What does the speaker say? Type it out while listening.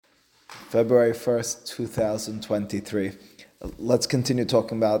February 1st, 2023. Let's continue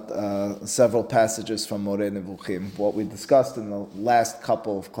talking about several passages from Moreh Nevuchim. What we discussed in the last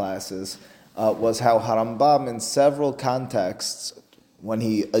couple of classes was how Harambam, in several contexts, when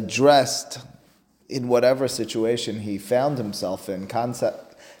he addressed, in whatever situation he found himself in,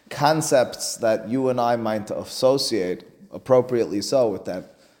 concepts that you and I might associate, appropriately so, with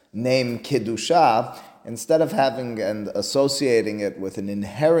that name Kiddusha, instead of having and associating it with an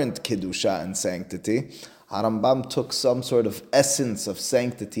inherent Kiddusha and sanctity, Harambam took some sort of essence of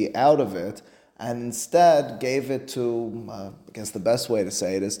sanctity out of it and instead gave it to, I guess the best way to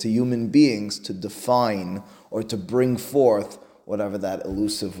say it is, to human beings to define or to bring forth whatever that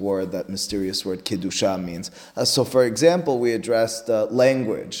elusive word, that mysterious word Kiddusha means. So for example, we addressed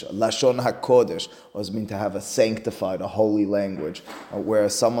language. Lashon HaKodesh was meant to have a sanctified, a holy language,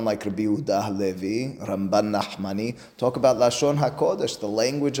 whereas someone like Rabbi Yehuda Halevi, Ramban Nachmani, talk about Lashon HaKodesh, the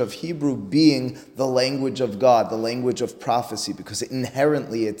language of Hebrew being the language of God, the language of prophecy, because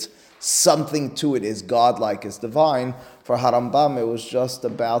inherently it's something to it is godlike, is divine. For Harambam, it was just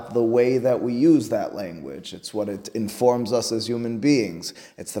about the way that we use that language. It's what it informs us as human beings.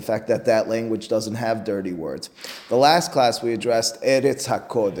 It's the fact that that language doesn't have dirty words. The last class we addressed Eretz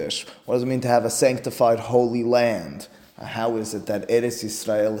HaKodesh. What does it mean to have a sanctified holy land? How is it that Eretz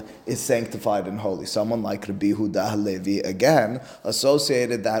Yisrael is sanctified and holy? Someone like Rabbi Yehuda Halevi, again,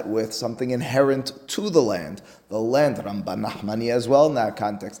 associated that with something inherent to the land. The land, Ramban Nachmani as well in that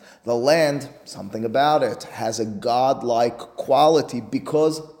context. The land, something about it, has a godlike quality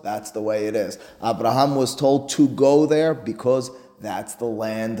because that's the way it is. Abraham was told to go there because that's the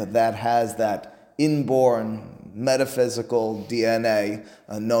land that has that inborn metaphysical DNA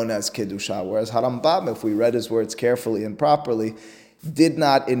known as Kiddusha. Whereas Harambam, if we read his words carefully and properly, did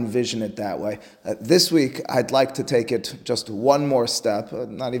not envision it that way. This week, I'd like to take it just one more step,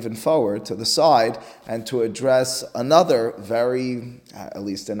 not even forward, to the side, and to address another very, at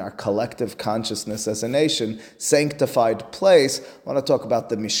least in our collective consciousness as a nation, sanctified place. I want to talk about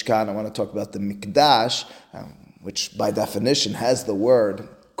the Mishkan, I want to talk about the Mikdash, which by definition has the word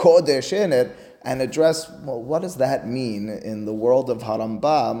Kodesh in it, and address, well, what does that mean in the world of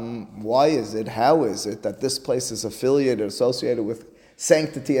Harambam? Why is it, how is it that this place is affiliated, associated with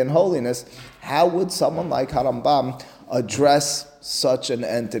sanctity and holiness? How would someone like Harambam address such an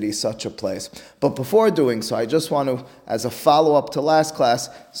entity, such a place? But before doing so, I just want to, as a follow-up to last class,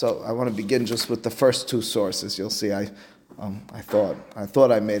 so I want to begin just with the first two sources. You'll see I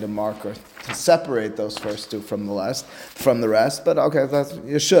thought I made a marker to separate those first two from the rest, but okay,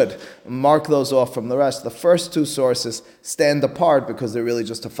 you should mark those off from the rest. The first two sources stand apart because they're really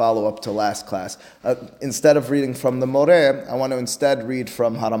just a follow-up to last class. Instead of reading from the Moreh, I want to instead read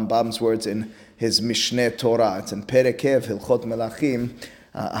from Harambam's words in his Mishneh Torah. It's in Perek Kev, Hilchot Melachim,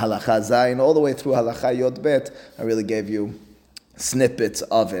 Halacha Zayin, all the way through Halacha Yod Bet. I really gave you snippets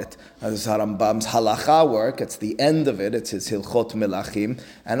of it. This is Harambam's halacha work. It's the end of it. It's his Hilchot Melachim.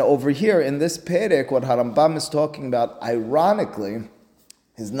 And over here in this perek, what Harambam is talking about, ironically,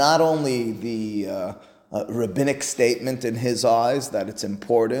 is not only the rabbinic statement in his eyes that it's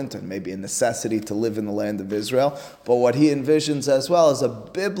important and maybe a necessity to live in the land of Israel, but what he envisions as well is a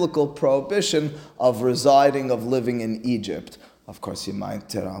biblical prohibition of residing, of living in Egypt. Of course, you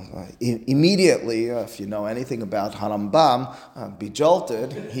might immediately, if you know anything about Harambam, be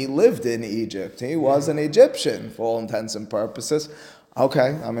jolted. He lived in Egypt. He was an Egyptian for all intents and purposes.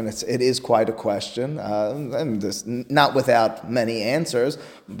 Okay, I mean, it is quite a question, and this, not without many answers,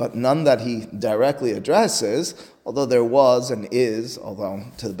 but none that he directly addresses, although there was and is, although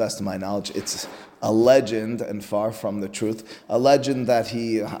to the best of my knowledge, it's a legend and far from the truth, a legend that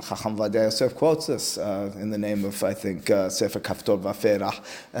Chacham Ovadia Yosef quotes this in the name of, I think, Sefer Kaftor Vaferach,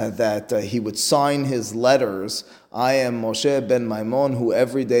 that he would sign his letters, I am Moshe ben Maimon, who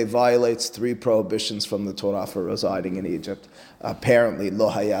every day violates 3 prohibitions from the Torah for residing in Egypt. Apparently, lo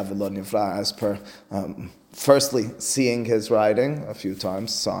haya v'lo nivra, as per firstly, seeing his writing a few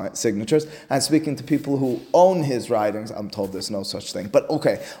times, signatures, and speaking to people who own his writings. I'm told there's no such thing. But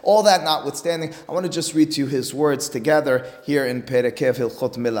okay, all that notwithstanding, I want to just read to you his words together here in Perek Kev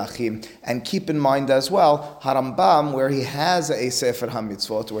Hilchot Melachim. And keep in mind as well, Harambam, where he has a Sefer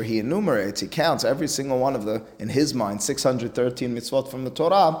HaMitzvot, where he enumerates, he counts every single one of the, in his mind, 613 mitzvot from the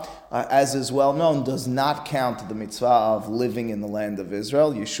Torah, as is well known, does not count the mitzvah of living in the land of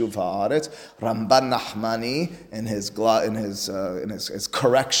Israel, Yishuv Haaretz. Ramban Nachmani Shani in his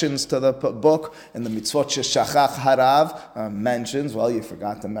corrections to the book, and the mitzvot sheshachach harav mentions. Well, you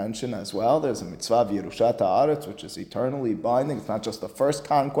forgot to mention as well. There's a mitzvah of Yerushat Haaretz, which is eternally binding. It's not just the first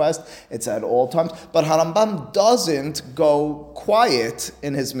conquest; it's at all times. But Harambam doesn't go quiet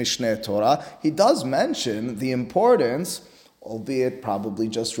in his Mishneh Torah. He does mention the importance, albeit probably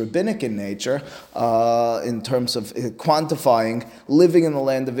just rabbinic in nature, in terms of quantifying living in the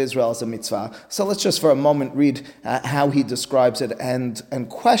land of Israel as a mitzvah. So let's just for a moment read how he describes it and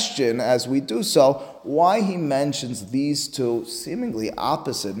question, as we do so, why he mentions these two seemingly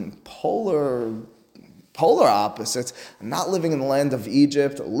opposite and polar opposites, not living in the land of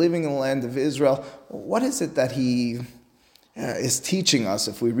Egypt, living in the land of Israel. What is it that he is teaching us,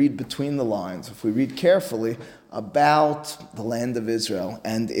 if we read between the lines, if we read carefully, about the land of Israel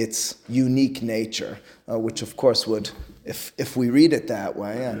and its unique nature, which of course would, if we read it that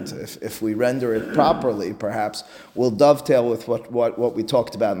way, and if we render it properly, perhaps will dovetail with what we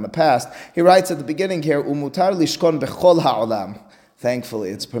talked about in the past. He writes at the beginning here, Umutar lishkon bechol ha'olam. Thankfully,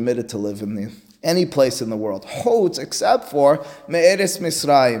 it's permitted to live in any place in the world, holds except for Me'eres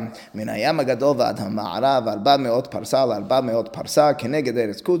Misraim, Min Hayam HaGadol V'ad HaMa'arav, 400 parsa, 400 parsa, Keneged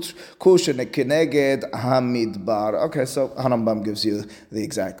Eretz Kush, and Keneged HaMidbar. Okay, so Harambam gives you the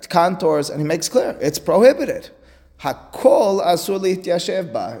exact contours, and he makes clear, it's prohibited. Hakol asur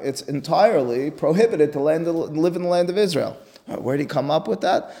li'tyashev ba. It's entirely prohibited to live in the land of Israel. Where did he come up with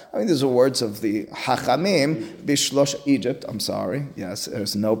that? I mean, these are words of the Hachamim, Bishlosh Egypt. I'm sorry. Yes,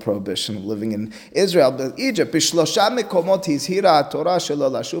 there's no prohibition of living in Israel, but Egypt. Bishlosha mekomot hizhira Torah shelo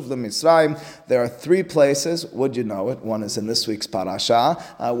lashuv leMisraim. There are 3 places. Would you know it? One is in this week's parasha,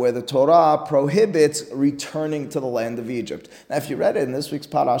 where the Torah prohibits returning to the land of Egypt. Now, if you read it in this week's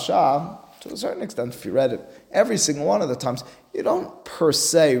parasha, to a certain extent, if you read it every single one of the times, you don't per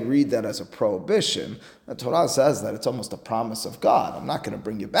se read that as a prohibition. The Torah says that it's almost a promise of God. I'm not going to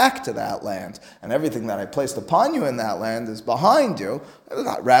bring you back to that land, and everything that I placed upon you in that land is behind you.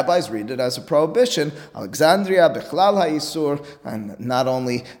 Rabbis read it as a prohibition. Alexandria, Bechlal HaYisur, and not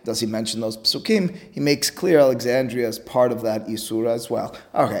only does he mention those psukim, he makes clear Alexandria is part of that Yisur as well.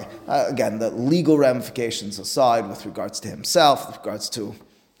 Okay, again, the legal ramifications aside with regards to himself, with regards to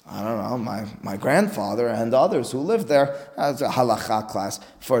I don't know, my grandfather and others who lived there, as a halacha class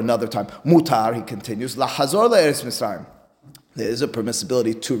for another time. Mutar, he continues, lahazor le'eretz Misraim. There is a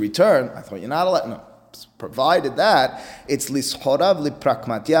permissibility to return. I thought you're not allowed. No. Provided that, it's lishorav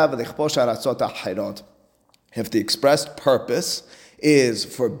liprakmatya v'lichposh aratzot ha'chirot. If the expressed purpose is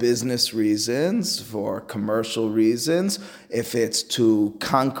for business reasons, for commercial reasons, if it's to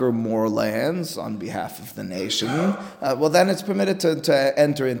conquer more lands on behalf of the nation, well then it's permitted to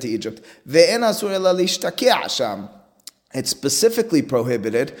enter into Egypt. It's specifically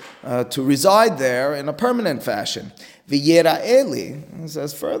prohibited to reside there in a permanent fashion. V'yera'eli,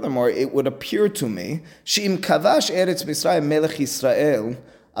 says furthermore, it would appear to me, she'im kavash eretz Misraim melech Yisrael,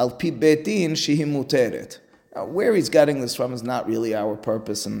 al pi betin shehi muteret. Now, where he's getting this from is not really our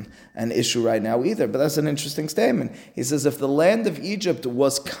purpose and issue right now either, but that's an interesting statement. He says if the land of Egypt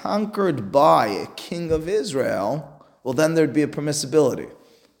was conquered by a king of Israel, well then there'd be a permissibility.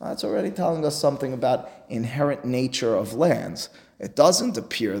 That's already telling us something about inherent nature of lands. It doesn't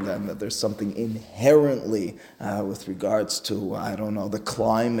appear then that there's something inherently with regards to, I don't know, the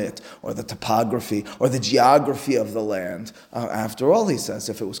climate or the topography or the geography of the land. After all, he says,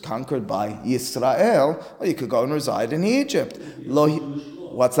 if it was conquered by Yisrael, well, you could go and reside in Egypt.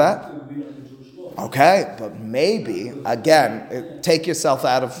 What's that? Okay, but maybe, again, take yourself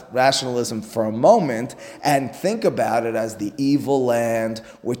out of rationalism for a moment and think about it as the evil land,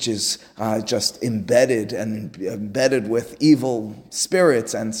 which is just embedded with evil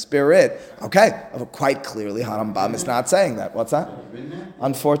spirits and spirit. Okay, quite clearly, Harambam is not saying that. What's that? Have you been there?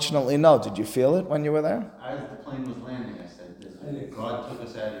 Unfortunately, no. Did you feel it when you were there? As the plane was landing, I said, God took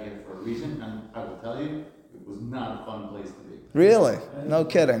us out of here for a reason, and I will tell you, it was not a fun place to be. Really? No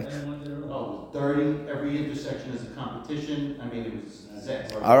kidding. Oh, it was dirty. Every intersection is a competition. I mean, it was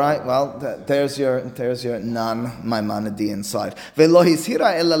zest. All right. Well, there's your non-Maimonidean side. Ve'lo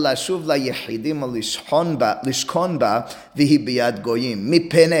hishira ela lashuv layechidim lishkon ba v'hi biyad goyim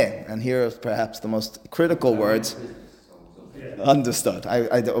mipene. And here is perhaps the most critical words. Understood.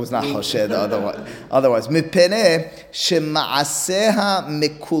 I was not Hoshed otherwise. Mipene shema'aseha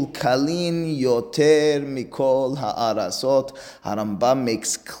mekulkalin yoter mikol ha'arasot. Harambam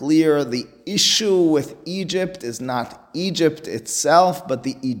makes clear the issue with Egypt is not Egypt itself, but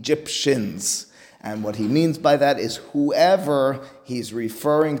the Egyptians. And what he means by that is whoever he's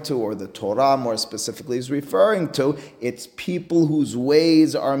referring to, or the Torah more specifically is referring to, it's people whose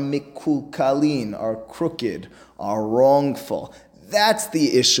ways are mikulkalin, are crooked, are wrongful. That's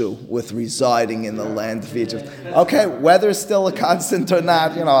the issue with residing in the land of Egypt. Okay, whether it's still a constant or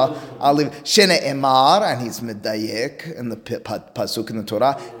not, I'll leave. Shene Emar, and he's medayek in the pasuk in the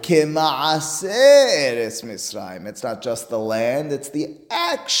Torah. Kema'aseh eretz Misraim. It's not just the land; it's the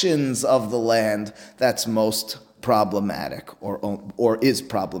actions of the land that's most problematic, or is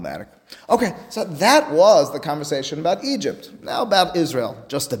problematic. Okay, so that was the conversation about Egypt. Now about Israel,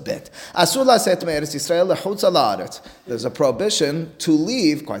 just a bit. There's a prohibition to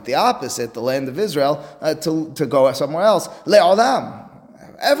leave, quite the opposite, the land of Israel, to go somewhere else. Le'olam,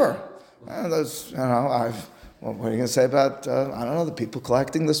 ever. What are you going to say about, the people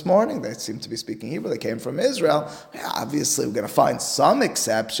collecting this morning? They seem to be speaking Hebrew. They came from Israel. Yeah, obviously, we're going to find some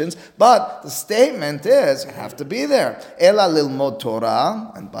exceptions, but the statement is, you have to be there. Ela lilmod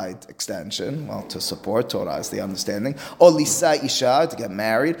Torah, and by extension, to support Torah is the understanding. O lisa isha, to get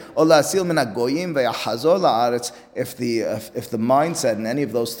married. O la'asil min hagoyim ve'yachazor la'aretz, if the mindset in any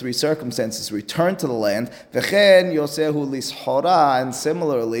of those three circumstances return to the land. V'chen yosehu lishora, and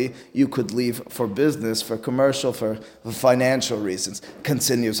similarly, you could leave for business, for commercial, for financial reasons.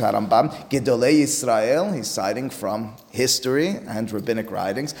 Continues Harambam. Gedolei Yisrael, he's citing from history and rabbinic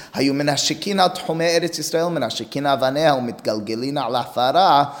writings. Hayu menashikina tchumei Eretz Yisrael, menashikina vaneh, mitgalgelina ala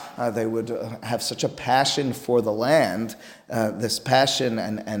fara. They would have such a passion for the land, this passion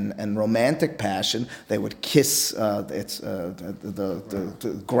and romantic passion. They would kiss the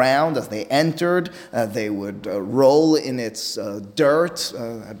ground as they entered. They would roll in its dirt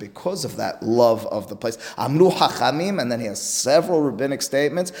because of that love of the place. Amru hachamim, and then he has several rabbinic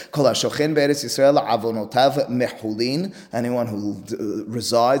statements. Kol hashochin be'eretz Yisrael avonotav mehulin. Anyone who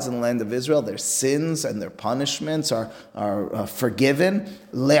resides in the land of Israel, their sins and their punishments are forgiven.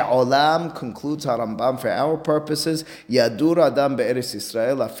 Le'olam, concludes Harambam, for our purposes. Yadur adam be'eretz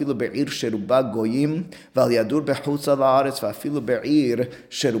Yisrael afilu be'ir sheruba goyim val yadur bechutz ha'aretz va'afilu be'ir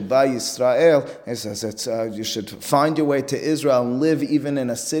sheruba Yisrael. He says you should find your way to Israel and live even in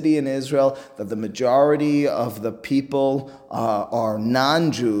a city in Israel that the majority of the people are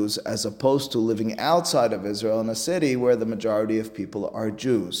non-Jews, as opposed to living outside of Israel in a city where the majority of people are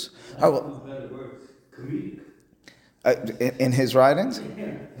Jews. In his writings?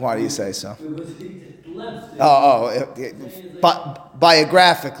 Why do you say so? But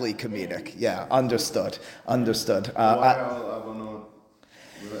biographically comedic. Yeah, understood.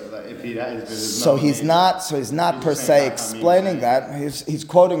 So he's not per se explaining that. He's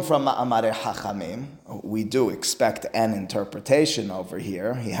quoting from Ma'amarei Hachamim. We do expect an interpretation over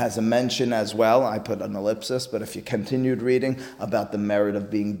here. He has a mention as well, I put an ellipsis, but if you continued reading, about the merit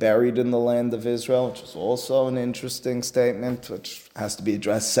of being buried in the land of Israel, which is also an interesting statement, which has to be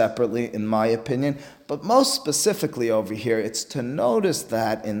addressed separately, in my opinion. But most specifically over here, it's to notice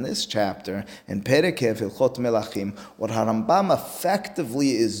that in this chapter, in Perek Hilchot Melachim, what Harambam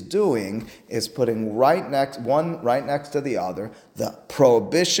effectively is doing is putting right next to the other, the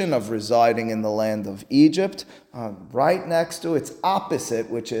prohibition of residing in the land of Egypt, right next to its opposite,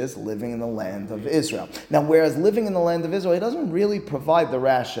 which is living in the land of Israel. Now, whereas living in the land of Israel, he doesn't really provide the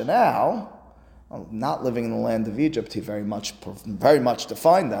rationale. Not living in the land of Egypt, he very much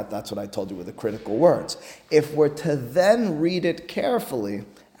defined that. That's what I told you with the critical words. If we're to then read it carefully,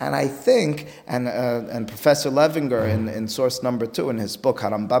 and I think, and Professor Levinger in source number 2 in his book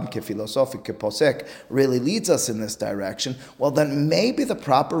Harambam Kefilosofi Keposek really leads us in this direction, well then maybe the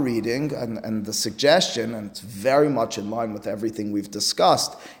proper reading and the suggestion, and it's very much in line with everything we've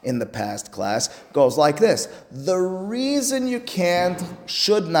discussed in the past class, goes like this. The reason you can't,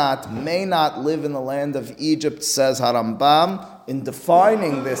 should not, may not live in the land of Egypt, says Harambam, in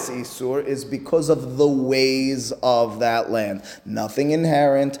defining this Isur, is because of the ways of that land. Nothing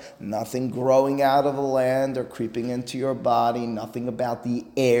inherent, nothing growing out of the land or creeping into your body, nothing about the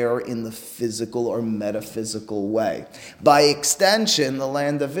air in the physical or metaphysical way. By extension, the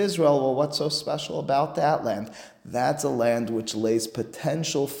land of Israel, well, what's so special about that land? That's a land which lays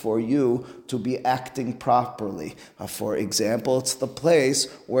potential for you to be acting properly. For example, it's the place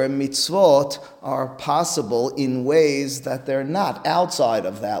where mitzvot are possible in ways that they're not outside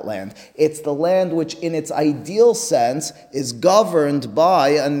of that land. It's the land which, in its ideal sense, is governed by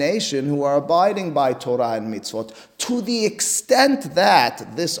a nation who are abiding by Torah and mitzvot. To the extent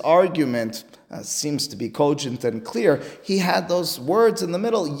that this argument seems to be cogent and clear, he had those words in the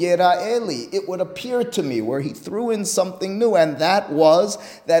middle, Yeraeli, it would appear to me, where he threw in something new, and that was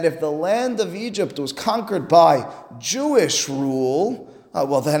that if the land of Egypt was conquered by Jewish rule,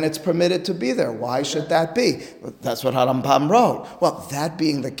 Well, then it's permitted to be there. Why should that be? That's what Harambam wrote. Well, that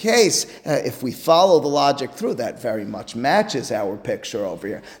being the case, if we follow the logic through, that very much matches our picture over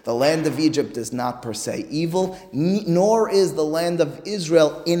here. The land of Egypt is not per se evil, nor is the land of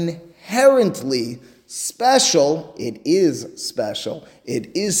Israel inherently special. It is special.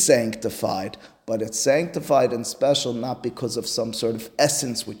 It is sanctified. But it's sanctified and special not because of some sort of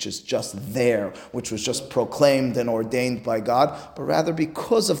essence which is just there, which was just proclaimed and ordained by God, but rather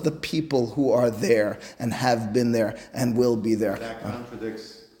because of the people who are there and have been there and will be there. That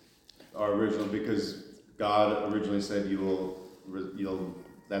contradicts our original, because God originally said you'll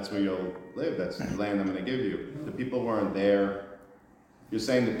that's where you'll live, that's the land I'm going to give you. The people weren't there. You're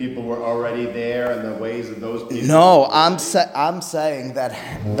saying the people were already there and the ways of those people? No, I'm saying that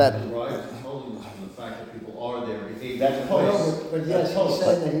Are there behaving? That's post. But yes, he's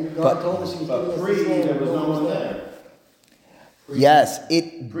saying that God told us he was giving us But this land. there was no one there. yes,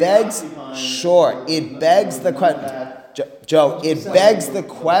 it begs. Sure, it begs the question. Joe, it begs the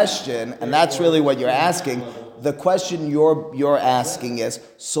question, and that's really what you're asking. The question you're asking is,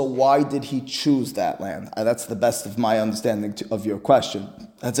 so why did he choose that land? That's the best of my understanding of your question.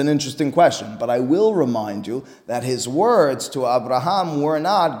 That's an interesting question, but I will remind you that his words to Abraham were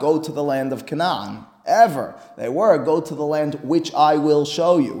not, go to the land of Canaan. Ever. They were, go to the land which I will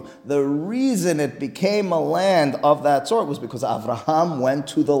show you. The reason it became a land of that sort was because Abraham went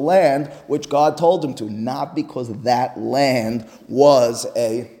to the land which God told him to, not because that land was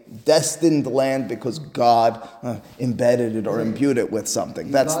a destined land because God embedded it or imbued it with something.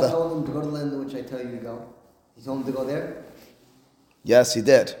 That's God the... told him to go to the land which I tell you to go. He told him to go there? Yes, he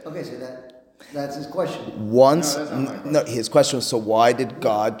did. Okay, so that's his question. Once, No, that's not my question. no, his question was, so why did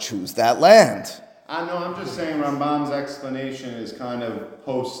God choose that land? I know, I'm just saying Rambam's explanation is kind of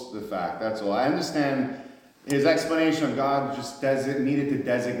post the fact, that's all. I understand his explanation of God just needed to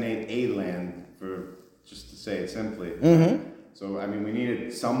designate a land, just to say it simply. Mm-hmm. So, I mean, we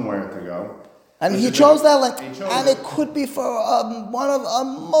needed somewhere to go. And Which he is chose a- that land, he chose and it. it could be for one of a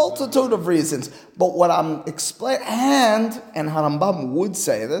multitude of reasons. But what I'm explaining, and Harambam would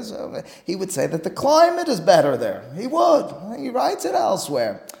say this, he would say that the climate is better there. He would. He writes it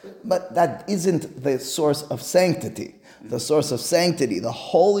elsewhere. But that isn't the source of sanctity. The source of sanctity, the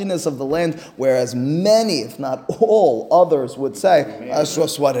holiness of the land, whereas many, if not all, others would say, that's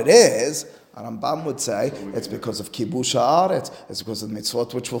just what it is. Rambam would say it's because of kibush haaretz, it's because of the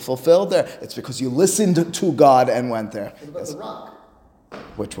mitzvot which were fulfilled there, it's because you listened to God and went there. What about Yes. the rock?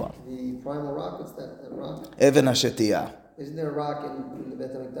 Which one? The primal rock, what's that rock? Even Hashetiyah. Isn't there a rock in the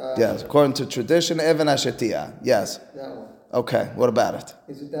Beit HaMikdash? Yes, according to tradition, Even Hashetiyah. Yes. That one. Okay, what about it?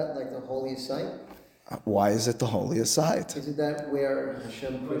 Isn't that like the holiest site? Why is it the holiest site? Isn't that where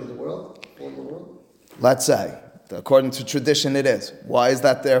Hashem created the world? Formed the world? Let's say, according to tradition, it is. Why is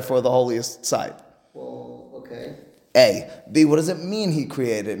that therefore the holiest site? Well, okay. A. B, what does it mean he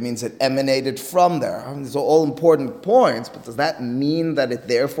created? It means it emanated from there. These are all important points, but does that mean that it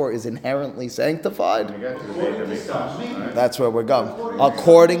therefore is inherently sanctified? When you get to the Beit HaMikdash, right? That's where we're going.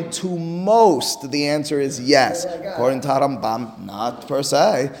 According to most, the answer is yes. According to Rambam, not per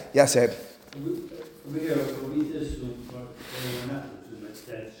se. Yes, Abe. We assume, we're not assuming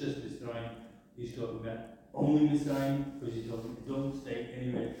that's just destroying. He's talking about only Messiah, because he's talking, don't stay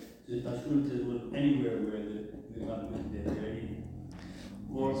anywhere. So the Tashkun says, well, anywhere where the government is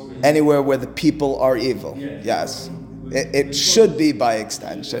ready. Anywhere where the people are evil. Yes. Yes. It should be by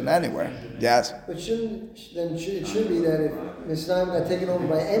extension anywhere. Yes. But it should be that if Mitzrayim got taken over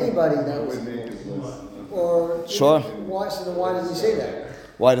by anybody that was or Sure. Why? So then why does he say that?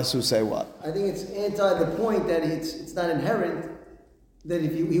 Why does who say what? I think it's anti the point that it's not inherent. That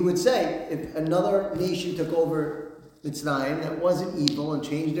if he would say if another nation took over Mitzrayim that wasn't evil and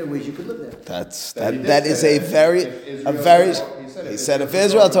changed their ways, you could live there. That is a very he said if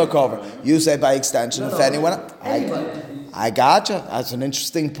Israel took over, you say by extension if anyone. I gotcha. That's an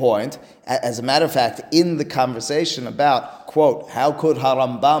interesting point. As a matter of fact, in the conversation about, quote, how could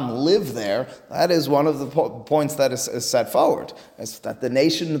Harambam live there, that is one of the points that is set forward. It's that the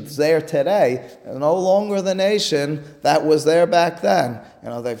nation that's there today is no longer the nation that was there back then.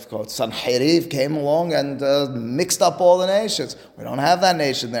 They've called Sanheriv came along and mixed up all the nations. We don't have that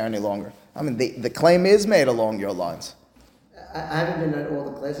nation there any longer. I mean, the claim is made along your lines. I haven't been at all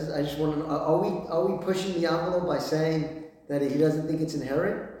the classes. I just want to know: are we pushing the envelope by saying that he doesn't think it's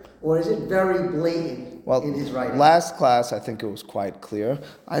inherent, or is it very blatant in his writing? Last class, I think it was quite clear.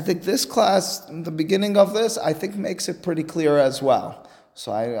 I think this class, the beginning of this, I think makes it pretty clear as well.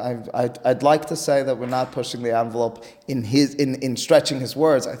 So I'd like to say that we're not pushing the envelope in stretching his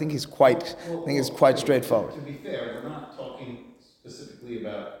words. I think he's quite straightforward. To be fair, we're not talking specifically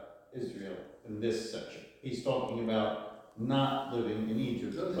about Israel in this section. He's talking about not living in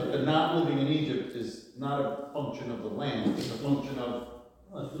Egypt. But the not living in Egypt is not a function of the land, it's a function of.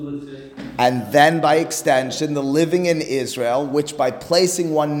 And then by extension, the living in Israel, which by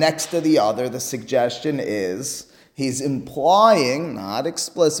placing one next to the other, the suggestion is, he's implying, not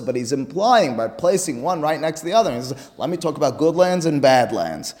explicit, but he's implying by placing one right next to the other. He says, let me talk about good lands and bad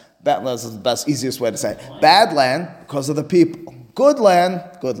lands. Bad lands is the best, easiest way to say it. Bad land, because of the people. Good land,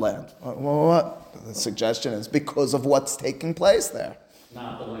 good land. What? The suggestion is because of what's taking place there.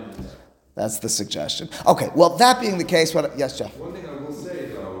 Not the land itself. That's the suggestion. Okay, well, that being the case, what? Yes, Jeff? One thing I will say,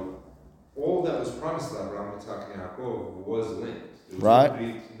 though, all that was promised to Abraham, Yitzhak, and Yaakov was land. There was Right. No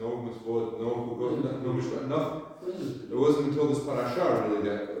brit, no mitzvot, no mishpat, nothing. It wasn't until this parasha, really,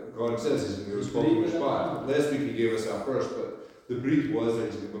 that God says he's going to respond to mishpat. Last week he gave us our first, but the brit was that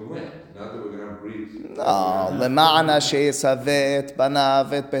he's going to give them land. Not that we're going to have brit. לא, למען שיסווה את בניו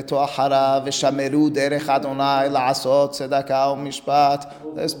ואת ביתו אחריו ושמרו דרך אדוני לעשות צדקה ומשפט.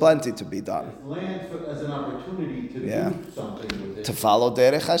 There's plenty to be done. Land as an opportunity to do something with it. To follow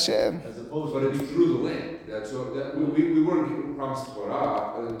derech Hashem. As opposed But to. it's through the land. That's what, that, we weren't promised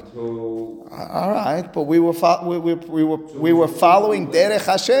Torah until... All right, but we were following derech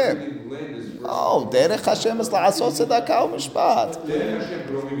Hashem. Land is first. Oh, derech Hashem is לעשות צדקה ומשפט. Then Hashem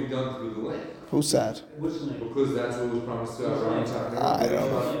could only be done through the land. Who said? Which land? Because that's what was promised to Abraham, Yitzhak, and I don't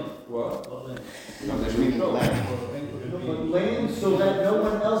Yaakov. What? What land? No, but land so that no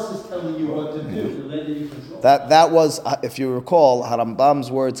one else is telling you what to The do. land that you control. That was, if you recall, Harambam's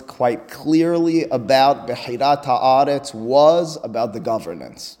words quite clearly about Behirat Haaretz was about the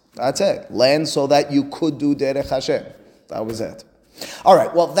governance. That's it. Land so that you could do derech Hashem. That was it. All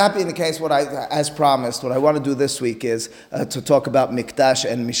right. Well, that being the case, as promised, what I want to do this week is to talk about Mikdash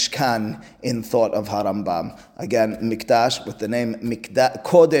and Mishkan in thought of Harambam. Again, Mikdash with the name Mikdash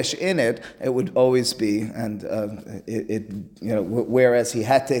Kodesh in it, it would always be, and whereas he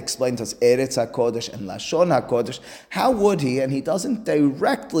had to explain to us Eretz HaKodesh and Lashon HaKodesh, how would he? And he doesn't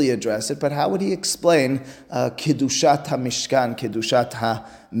directly address it, but how would he explain Kiddushat HaMishkan, Kiddushat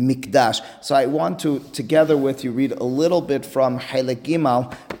HaMikdash? So I want to, together with you, read a little bit from Helek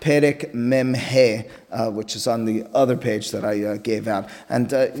Gimal, Perek Mem He, which is on the other page that I gave out.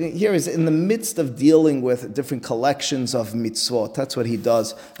 And here is in the midst of dealing with different collections of mitzvot. That's what he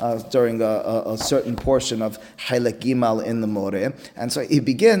does during a certain portion of Helek Gimal in the Moreh. And so he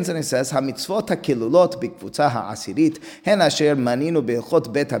begins and he says, "Ha-mitzvot ha-kilulot b'kvutza ha'asirit hen asher maninu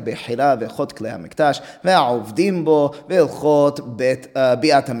be'ilchot bet ha'bechira ve'ilchot klei ha'mikdash ve'a'ovdim bo ve'ilchot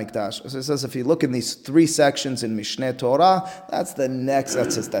bi'at ha'mikdash." So he says, if you look in these three sections in Mishneh Torah, that's the next,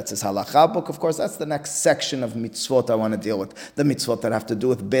 that's his halacha book, of course, that's the next section of mitzvot I want to deal with. The mitzvot that have to do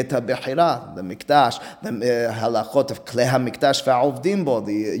with Bet HaBechira, the mikdash, the halachot of Klei HaMikdash ve'avdim bo,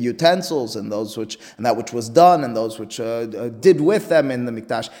 the utensils and those which, and that which was done and those which did with them in the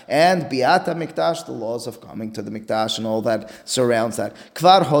mikdash, and Biat HaMikdash, the laws of coming to the mikdash and all that surrounds that.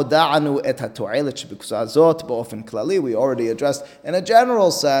 Kvar hoda'anu et ha'to'elet shebikvutza zot ba'ofen klali. We already addressed in a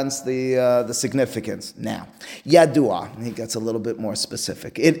general sense the significance. Now, Yadua, he gets a little bit more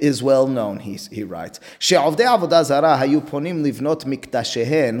specific. It is well known, he writes, שעובדי עבודה זרה היו פונים לבנות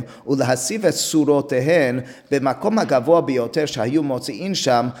מקדשיהן ולהסיב את סורותיהן במקום הגבוה ביותר שהיו מוציאים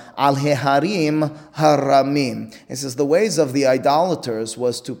שם על ההרים הרמים. It says the ways of the idolaters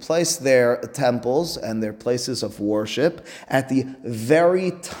was to place their temples and their places of worship at the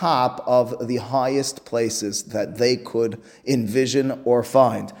very top of the highest places that they could envision or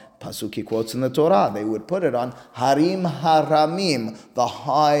find. Pasuki quotes in the Torah, they would put it on Harim Haramim, the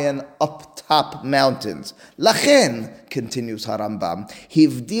high and up top mountains. Lachen, continues Harambam,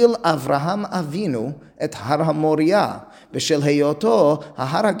 Hivdil Avraham Avinu et Har HaMoriah, B'shel heyoto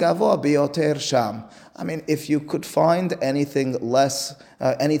hahar hagavoa biyoter sham. I mean, if you could find anything less,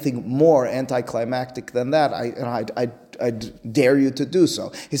 anything more anticlimactic than that, I'd dare you to do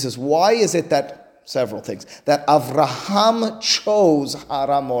so. He says, why is it that several things. That Avraham chose Har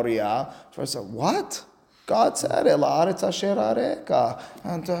HaMoriah. First, what? God said, El haaretz asher areka.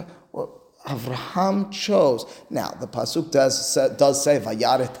 And Avraham chose. Now, the pasuk does say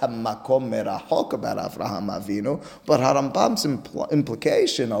Vayaret hamakom merachok about Avraham Avinu, but Harambam's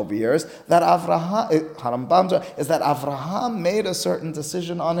implication over here is that Avraham made a certain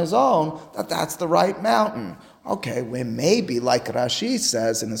decision on his own that that's the right mountain. Okay, well, maybe, like Rashi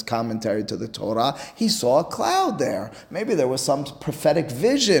says in his commentary to the Torah, he saw a cloud there. Maybe there was some prophetic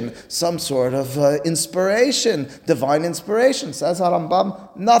vision, some sort of inspiration, divine inspiration. Says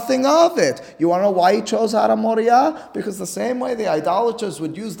Harambam, nothing of it. You want to know why he chose Har HaMoriah? Because the same way the idolaters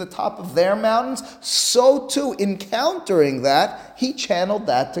would use the top of their mountains, so too, in countering that, he channeled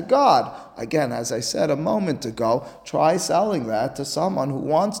that to God. Again, as I said a moment ago, try selling that to someone who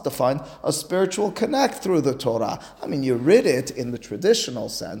wants to find a spiritual connect through the Torah. I mean, you rid it in the traditional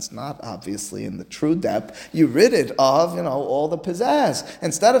sense, not obviously in the true depth. You rid it of, all the pizzazz.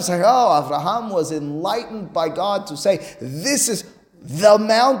 Instead of saying, Avraham was enlightened by God to say, this is the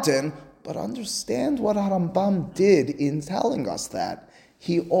mountain, but understand what Rambam did in telling us that.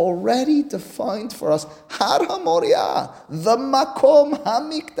 He already defined for us Har HaMoriah, the Makom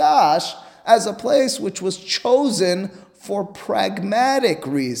HaMikdash, as a place which was chosen for pragmatic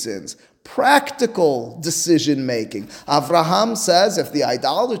reasons, practical decision making. Avraham says, if the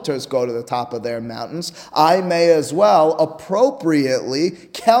idolaters go to the top of their mountains, I may as well appropriately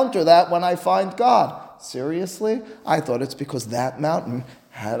counter that when I find God. Seriously? I thought it's because that mountain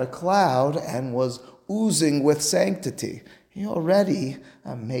had a cloud and was oozing with sanctity. He already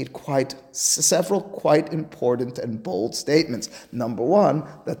made several quite important and bold statements. Number one,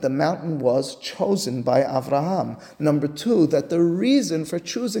 that the mountain was chosen by Avraham. Number two, that the reason for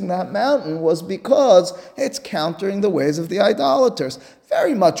choosing that mountain was because it's countering the ways of the idolaters.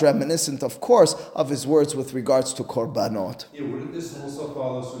 Very much reminiscent, of course, of his words with regards to korbanot. Yeah, wouldn't this also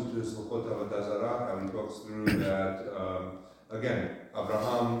follow suit to Silchot Avodah Zarah? How he talks through that, again,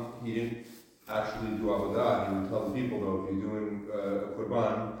 Abraham, he didn't actually do avodah. He would tell the people, though, if you're doing a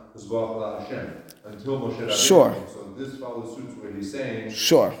korban, Zbach la Hashem, until Moshe Rabbeinu. Sure. So this follows suit to what he's saying.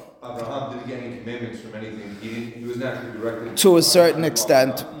 Sure. Abraham didn't get any commandments from anything. He was naturally directed. To a certain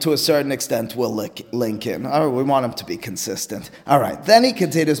extent, we'll link in. All right, we want him to be consistent. All right. Then he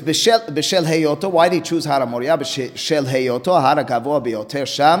continues. B'shel heyoto. Why did he choose Har HaMoriah? B'shel heyoto Har HaGavoa Biyoter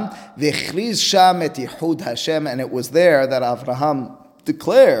Sham v'chriz Sham et Yichud Hashem. And it was there that Avraham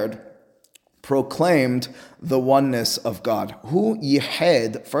proclaimed the oneness of God. Hu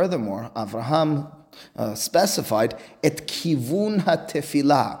yihed. Furthermore, Avraham specified et kivun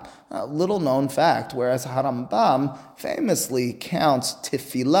ha-tefillah. A little known fact, whereas Harambam famously counts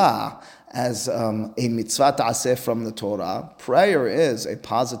tefillah as a mitzvah ta'aseh from the Torah. Prayer is a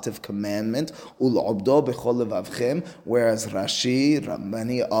positive commandment, ul'obdo b'chol levavchem, whereas Rashi,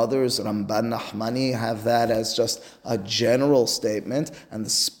 many others, Ramban Nachmani have that as just a general statement, and the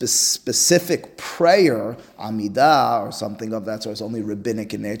specific prayer, Amidah, or something of that sort, is only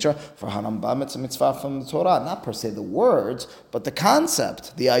rabbinic in nature. For Harambam, it's a mitzvah from the Torah, not per se the words, but the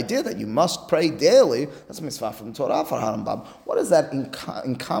concept, the idea that you must pray daily, that's a mitzvah from the Torah for Harambam. What does that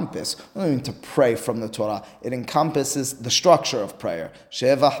encompass? What do I mean to pray from the Torah? It encompasses the structure of prayer.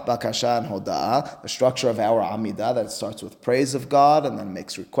 Shevach, Bakasha, and Hoda'ah, the structure of our Amidah, that starts with praise of God, and then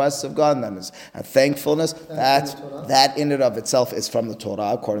makes requests of God, and then is thankfulness. That in and of itself is from the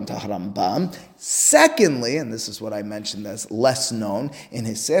Torah, according to Harambam. Secondly, and this is what I mentioned as less known, in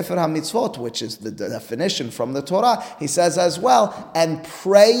his Sefer HaMitzvot, which is the definition from the Torah, he says as well, and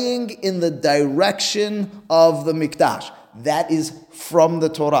praying in the direction of the Mikdash. That is from the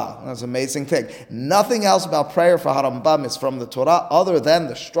Torah. That's an amazing thing. Nothing else about prayer for Harambam is from the Torah other than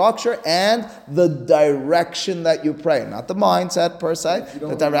the structure and the direction that you pray. Not the mindset per se,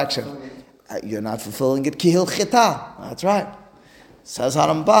 the direction. You're not fulfilling it kihil chita. That's right. Says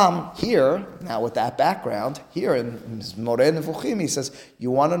Harambam here, now with that background, here in Moreh Nevuchim, he says,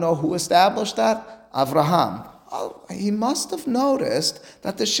 you want to know who established that? Avraham. Oh, he must have noticed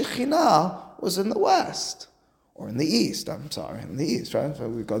that the Shekhinah was in the west. Or in the east, in the east, right? So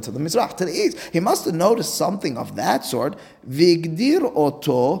we go to the Mizrach, to the east. He must have noticed something of that sort. Vigdir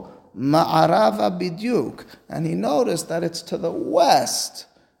oto ma'arava bidyuk. And he noticed that it's to the west.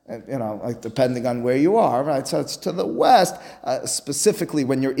 Like depending on where you are, right? So it's to the west, specifically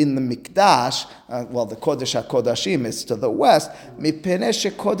when you're in the Mikdash, the Kodesh HaKodashim is to the west. Mipnei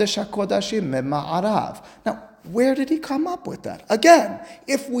sheKodesh HaKodashim me'ma'arav. Now, where did he come up with that? Again,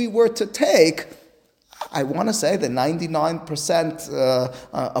 if we were to take, I want to say the 99%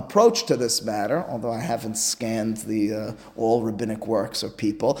 approach to this matter, although I haven't scanned the all rabbinic works of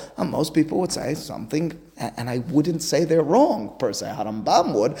people, most people would say something, and I wouldn't say they're wrong per se.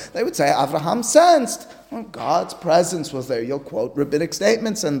 Harambam would. They would say Avraham sensed God's presence was there. You'll quote rabbinic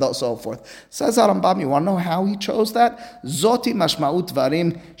statements and so forth. Says Harambam, you want to know how he chose that? Zoti mashma'ut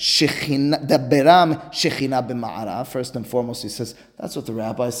dvarim daberam shechina b'ma'arav. First and foremost, he says, that's what the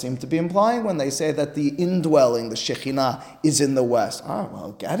rabbis seem to be implying when they say that the indwelling, the Shekhinah, is in the west.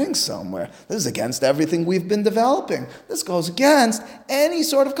 Getting somewhere. This is against everything we've been developing. This goes against any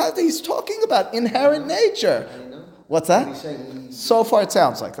sort of concept. He's talking about inherent nature. What's that? So far it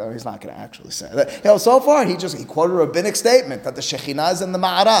sounds like that. He's not going to actually say that. So far he quoted a rabbinic statement that the Shekhinah is in the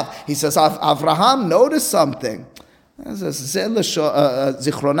Ma'arav. He says, Avraham noticed something.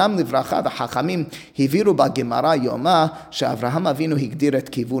 זיכרונם לברכה וחכמים הבהירו בגמרא יומא שאברהם אבינו הגדיר את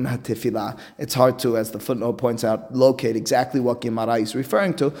כיוון התפילה. It's hard to, as the footnote points out, locate exactly what Gemara he's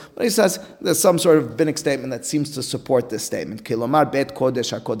referring to, but he says there's some sort of rabbinic statement that seems to support this statement. Kilomar bet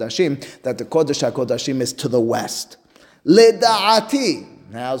kodesh hakodashim, that the kodesh hakodashim is to the west. Leda'ati.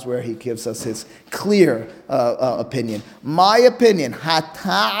 Now's where he gives us his clear opinion. My opinion,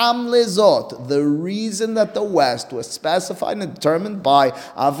 hata'am lezot, the reason that the west was specified and determined by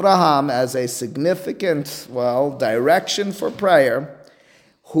Avraham as a significant, direction for prayer,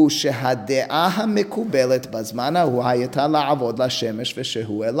 hu shehade'aha mekubelet bazmana hu hayata la'avod la'shemesh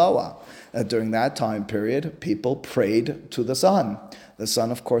v'shehu Eloah. During that time period, people prayed to the sun. The sun,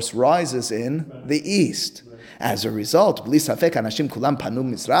 of course, rises in the east. As a result, people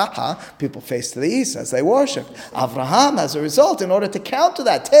faced to the east as they worshipped. Avraham, as a result, in order to counter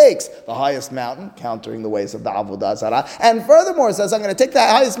that, takes the highest mountain, countering the ways of the Avodah Zarah, and furthermore says, I'm going to take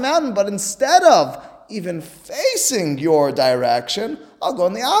that highest mountain, but instead of even facing your direction, I'll go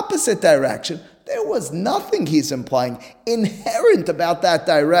in the opposite direction. There was nothing, he's implying, inherent about that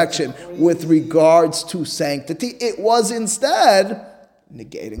direction with regards to sanctity. It was instead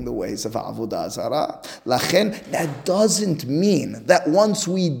negating the ways of Avodah Zarah. Lachen, that doesn't mean that once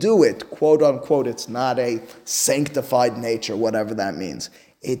we do it, quote unquote, it's not a sanctified nature, whatever that means.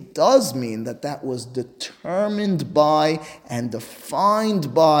 It does mean that that was determined by and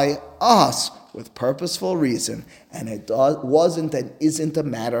defined by us with purposeful reason, and it wasn't and isn't a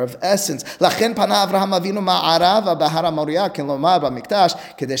matter of essence. לכן פנה אברהם אבינו מערבה בהר המוריה, כלומר במקדש,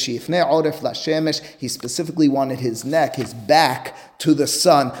 כדי שיפנה עורף לשמש. He specifically wanted his neck, his back, to the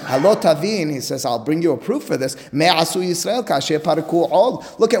sun. הלא תבין, he says, I'll bring you a proof for this. מה עשו ישראל כאשר פרקו עול?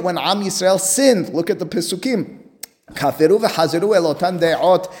 Look at when Am Yisrael sinned. Look at the Pesukim. כפרו וחזרו אל אותן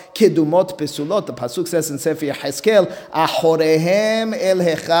דעות קדומות פסולות. The Pasuk says in Sefer Yechezkel, אחוריהם אל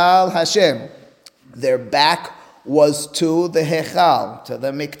היכל השם. Their back was to the Hechal, to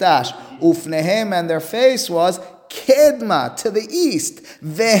the Mikdash. Ufnehem, and their face was Kedma, to the east.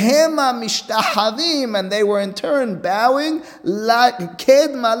 Vehema mishtahavim, and they were in turn bowing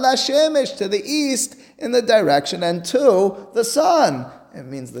Kedma Lashemesh, to the east in the direction and to the sun. It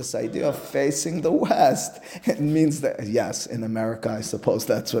means this idea of facing the west. It means that, yes, in America, I suppose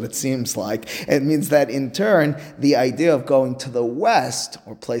that's what it seems like. It means that in turn, the idea of going to the west,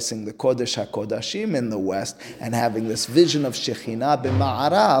 or placing the Kodesh HaKodashim in the west, and having this vision of Shekhinah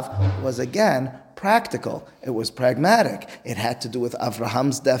b'Ma'arav, was again practical. It was pragmatic. It had to do with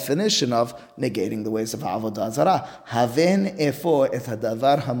Avraham's definition of negating the ways of Avodah Zarah. Haven efo et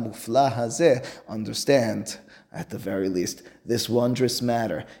hadavar hamufla hazeh. Understand, at the very least, this wondrous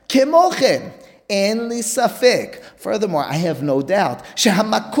matter. Kemochen, en li safek. Furthermore, I have no doubt.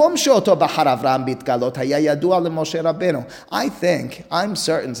 Shehamakom sheoto b'har Avraham bitgalot haya yadua leMoshe Rabbeinu. I think, I'm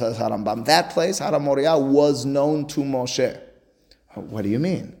certain, says Harambam, that place, Har HaMoriah, was known to Moshe. What do you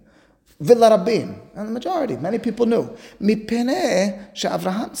mean? V'larabim, and the majority, many people knew. Mipeneh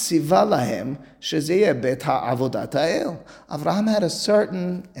she'Avraham tziva lahem shezeh bet ha'avodat ha'el. Avraham had a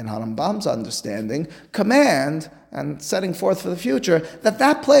certain, in Harambam's understanding, command and setting forth for the future that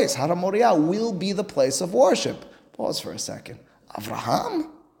that place, Har HaMoriah, will be the place of worship. Pause for a second. Avraham?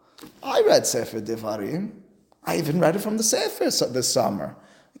 I read Sefer Devarim. I even read it from the Sefer this summer.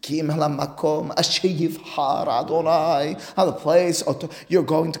 The place, you're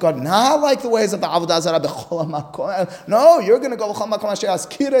going to God, not like the ways of the Avodah Zarah. No, you're going to go. You're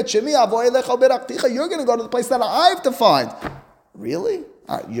going to go to the place that I've defined. Really?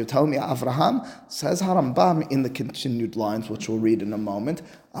 You're telling me Avraham? Says Harambam in the continued lines, which we'll read in a moment.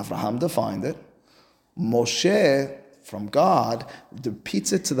 Avraham defined it. Moshe, from God,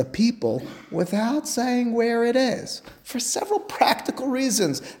 repeats it to the people without saying where it is, for several practical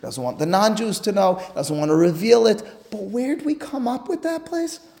reasons. Doesn't want the non-Jews to know, doesn't want to reveal it. But where did we come up with that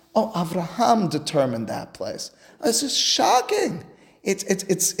place? Oh, Avraham determined that place. This is shocking.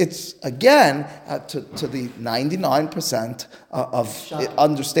 It's again, to the 99% of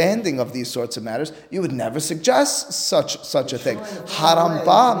understanding of these sorts of matters, you would never suggest such a thing.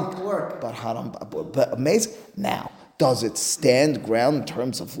 Harambam, but amazing. Now, does it stand ground in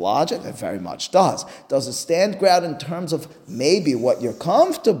terms of logic? It very much does. Does it stand ground in terms of maybe what you're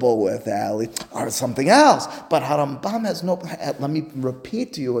comfortable with, Ali, or something else? But Harambam has no... Let me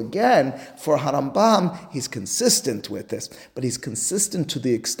repeat to you again, for Harambam, he's consistent with this, but he's consistent to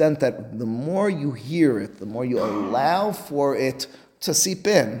the extent that the more you hear it, the more you allow for it to seep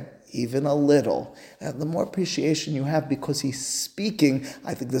in, even a little, the more appreciation you have because he's speaking,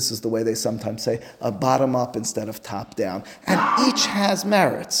 I think this is the way they sometimes say, bottom up instead of top down. And each has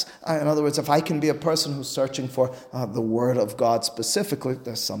merits. In other words, if I can be a person who's searching for the word of God specifically,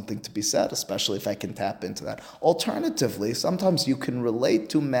 there's something to be said, especially if I can tap into that. Alternatively, sometimes you can relate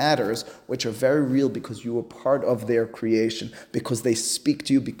to matters which are very real because you were part of their creation, because they speak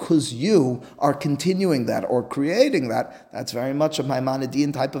to you, because you are continuing that or creating that. That's very much a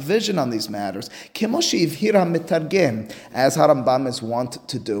Maimonidean type of vision on these matters. As Harambam is wont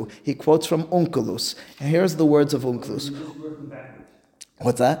to do, he quotes from Onkelos. And here's the words of Onkelos. Just working backwards.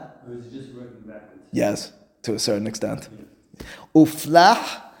 What's that? Or is it just working backwards? Yes, to a certain extent.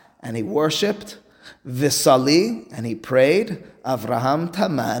 Uflah, and he worshipped. Visali, and he prayed. Avraham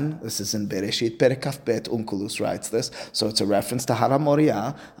Taman, this is in Bereshit, Perek Bet, Onkelos writes this, so it's a reference to Har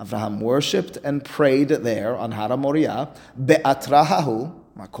HaMoriah. Avraham worshipped and prayed there on Har HaMoriah. Be'atrahahu,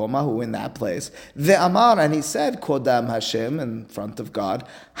 Makomahu, in that place. Ve'amar, and he said, Kodam Hashem, in front of God.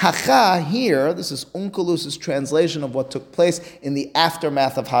 Hacha, here, this is Onkelos' translation of what took place in the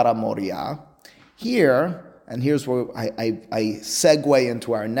aftermath of Har HaMoriah. Here, and here's where I segue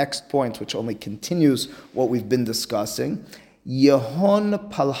into our next point, which only continues what we've been discussing.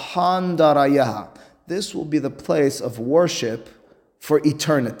 Yehon Palhan Darayah. This will be the place of worship for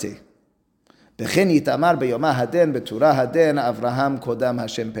eternity. וכן יתאמר ביום הדין, בתורה הדין, אברהם קודם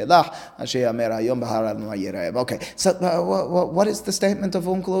השם פלח, אשר יאמר היום בהר אדוני יראה. Okay, so what is the statement of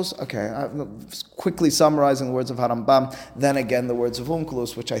Onkelos? Okay, quickly summarizing the words of Harambam, then again the words of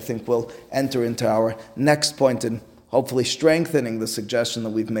Onkelos, which I think will enter into our next point in hopefully strengthening the suggestion that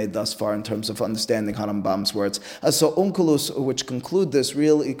we've made thus far in terms of understanding Harambam's words. So Onkelos, which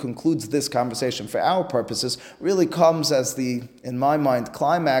concludes this conversation for our purposes, really comes as the, in my mind,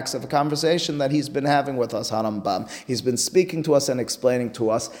 climax of a conversation that he's been having with us, Harambam. He's been speaking to us and explaining to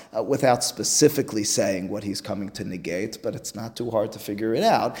us without specifically saying what he's coming to negate, but it's not too hard to figure it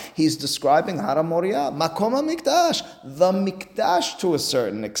out. He's describing Har HaMoriah, Makom HaMikdash, the Mikdash to a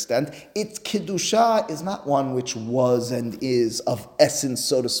certain extent. Its Kedusha is not one which was and is of essence,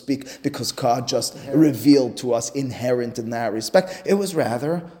 so to speak, because God just revealed to us inherent in that respect. It was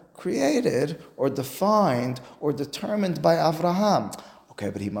rather created or defined or determined by Avraham.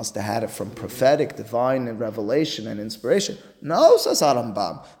 Okay, but he must have had it from prophetic, divine, and revelation and inspiration. No, says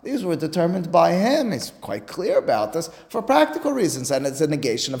Harambam. These were determined by him. He's quite clear about this for practical reasons, and it's a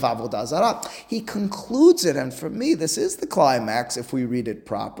negation of Avodah Zarah. He concludes it, and for me, this is the climax, if we read it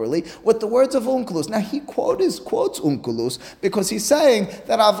properly, with the words of Onkelos. Now, he quotes Onkelos because he's saying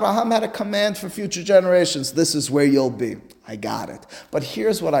that Avraham had a command for future generations. This is where you'll be. I got it. But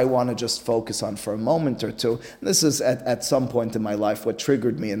here's what I want to just focus on for a moment or two. This is at some point in my life what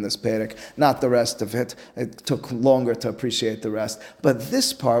triggered me in this perek, not the rest of it. It took longer to appreciate the rest. But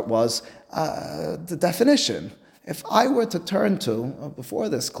this part was the definition. If I were to turn to, before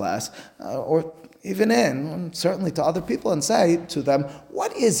this class, or even in, certainly to other people, and say to them,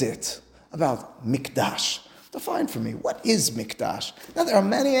 what is it about Mikdash? Define for me, what is Mikdash? Now, there are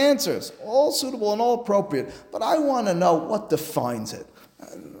many answers, all suitable and all appropriate, but I want to know what defines it.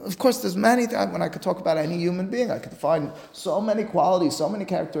 Of course, there's many, when I could talk about any human being, I could define so many qualities, so many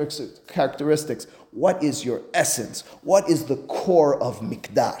characteristics. What is your essence? What is the core of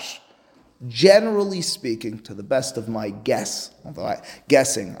Mikdash? Generally speaking, to the best of my guess, although I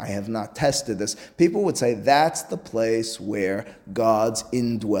have not tested this, people would say that's the place where God's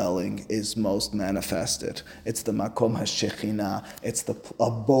indwelling is most manifested. It's the Makom HaShekhinah. It's the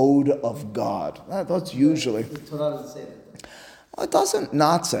abode of God. That's usually... The Torah doesn't say that. Well, it doesn't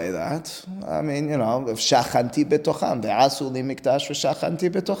not say that. I mean, if Shachanti betocham, ve'asu li mikdash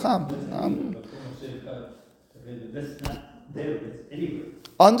v'shachanti betocham. That's not there, it's anywhere.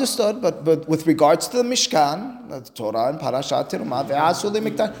 Understood, but with regards to the Mishkan, the Torah and Parashat Terumah, ve'asu li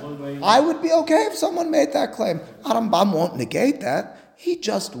mikdash, I would be okay if someone made that claim. Harambam won't negate that. He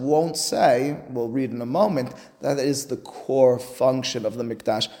just won't say, we'll read in a moment, that it is the core function of the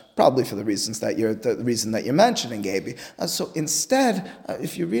Mikdash, probably for the reason that you're mentioning, Gaby. So instead,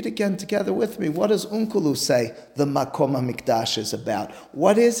 if you read again together with me, what does Onkelos say the Makom HaMikdash is about?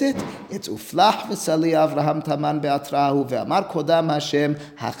 What is it? It's Uflah v'sali Avraham Taman be'atrahu ve'amar kodam Hashem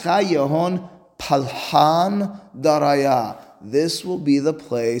hacha yehon palhan darayah. This will be the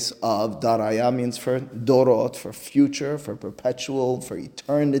place of daraya, means for dorot, for future, for perpetual, for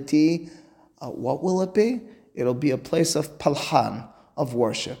eternity. What will it be? It'll be a place of palhan, of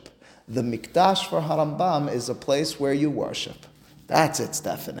worship. The Mikdash for Harambam is a place where you worship. That's its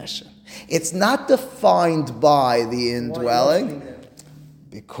definition. It's not defined by the indwelling,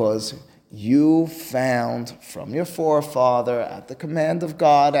 because you found from your forefather at the command of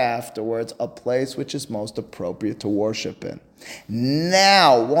God afterwards a place which is most appropriate to worship in.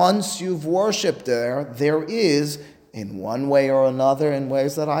 Now, once you've worshipped there, there is, in one way or another, in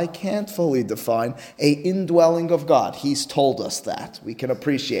ways that I can't fully define, a indwelling of God. He's told us that. We can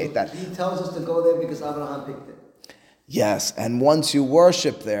appreciate that. He tells us to go there because Abraham picked it. Yes, and once you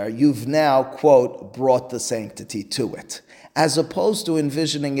worship there, you've now, quote, brought the sanctity to it, as opposed to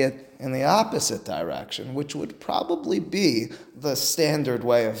envisioning it in the opposite direction, which would probably be the standard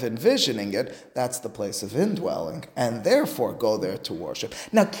way of envisioning it. That's the place of indwelling, and therefore go there to worship.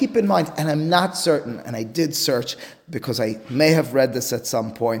 Now keep in mind, and I'm not certain, and I did search because I may have read this at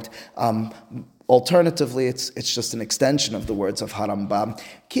some point, alternatively, it's just an extension of the words of Harambam.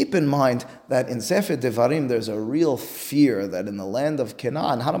 Keep in mind that in Sefer Devarim, there's a real fear that in the land of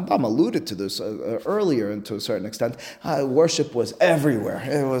Canaan, Harambam alluded to this earlier and to a certain extent, worship was everywhere.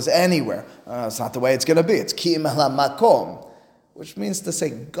 It was anywhere. It's not the way it's going to be. It's Kim la makom, which means to say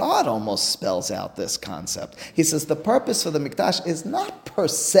God almost spells out this concept. He says the purpose for the Mikdash is not per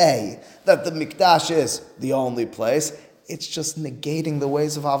se that the Mikdash is the only place. It's just negating the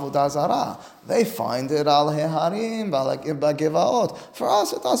ways of Avodah Zarah. They find it al heharim, b'givaot. For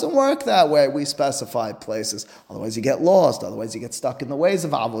us, it doesn't work that way. We specify places. Otherwise, you get lost. Otherwise, you get stuck in the ways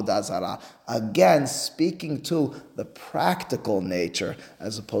of Avodah Zarah. Again, speaking to the practical nature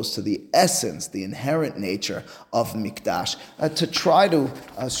as opposed to the essence, the inherent nature of Mikdash. To try to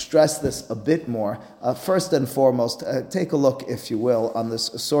stress this a bit more, first and foremost, take a look, if you will, on this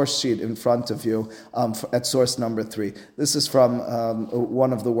source sheet in front of you at source number 3. This is from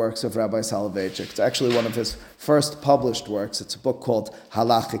one of the works of Rabbi Soloveitchik. It's actually one of his first published works. It's a book called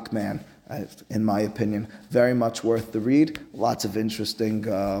Halachic Man. In my opinion, very much worth the read. Lots of interesting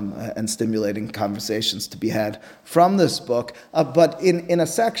and stimulating conversations to be had from this book. But in a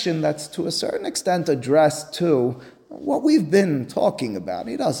section that's to a certain extent addressed to what we've been talking about.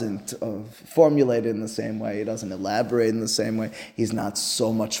 He doesn't formulate it in the same way. He doesn't elaborate in the same way. He's not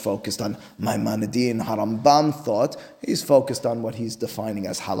so much focused on Maimonides and Harambam thought. He's focused on what he's defining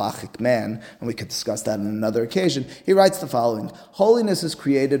as halachic man, and we could discuss that on another occasion. He writes the following: holiness is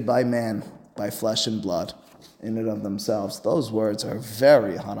created by man, by flesh and blood, in and of themselves. Those words are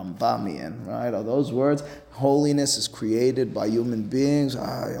very Harambamian, right? Are those words? Holiness is created by human beings.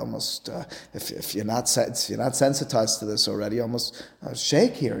 I almost, if you're not sensitized to this already, almost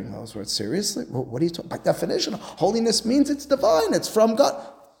shake hearing those words. Seriously? What are you talking? By definition, holiness means it's divine. It's from God.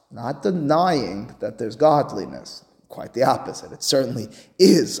 Not denying that there's godliness. Quite the opposite. It certainly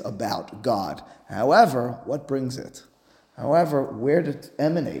is about God. However, what brings it? However, where did it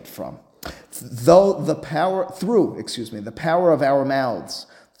emanate from? The power of our mouths,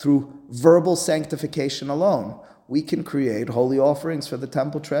 through verbal sanctification alone, we can create holy offerings for the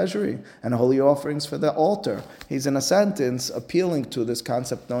temple treasury and holy offerings for the altar. He's in a sentence appealing to this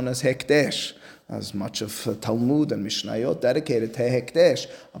concept known as hekdesh. As much of Talmud and Mishnayot dedicated to hekdesh,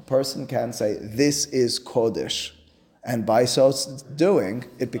 a person can say, this is kodesh. And by so doing,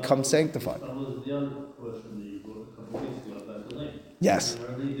 it becomes sanctified. Yes,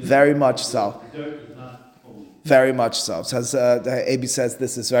 very much so. Very much so. Says Abi says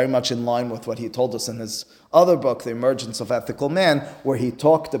this is very much in line with what he told us in his other book, The Emergence of Ethical Man, where he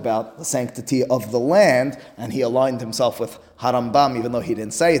talked about the sanctity of the land, and he aligned himself with Harambam, even though he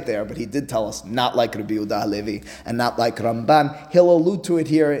didn't say it there, but he did tell us not like Rabbi Yehuda Halevi and not like Ramban. He'll allude to it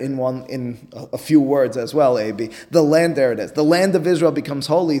here in a few words as well, Abi. The land, there it is. The land of Israel becomes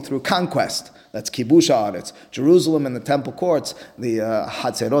holy through conquest. That's Kibush Haaretz. Jerusalem and the temple courts, the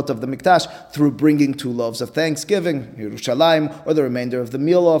Hatzerot of the Mikdash, through bringing 2 loaves of thanksgiving, Yerushalayim, or the remainder of the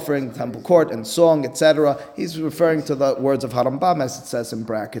meal offering, the temple court, and song, etc. He's referring to the words of Harambam, as it says in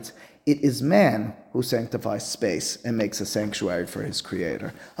brackets. It is man who sanctifies space and makes a sanctuary for his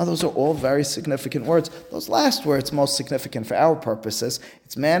creator. Now, those are all very significant words. Those last words, most significant for our purposes.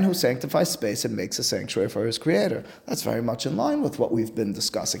 It's man who sanctifies space and makes a sanctuary for his creator. That's very much in line with what we've been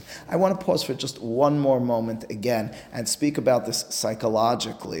discussing. I want to pause for just one more moment again and speak about this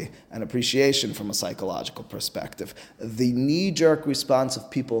psychologically and appreciation from a psychological perspective. The knee-jerk response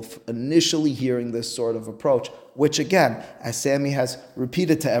of people initially hearing this sort of approach, which again, as Sammy has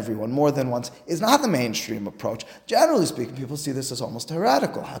repeated to everyone more than once, is not the mainstream approach. Generally speaking, people see this as almost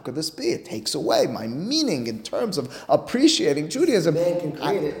heretical. How could this be? It takes away my meaning in terms of appreciating Judaism. Man can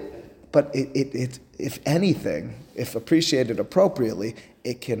create it. But it, if anything, if appreciated appropriately,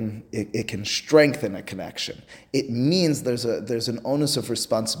 it can strengthen a connection. It means there's an onus of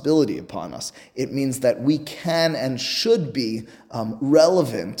responsibility upon us. It means that we can and should be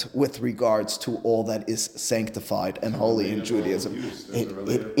relevant with regards to all that is sanctified and holy in Judaism.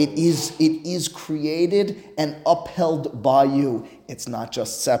 It is created and upheld by you. It's not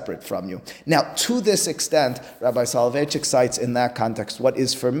just separate from you. Now, to this extent, Rabbi Soloveitchik cites in that context what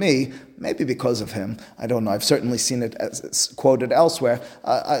is for me, maybe because of him, I don't know, I've certainly seen it as quoted elsewhere,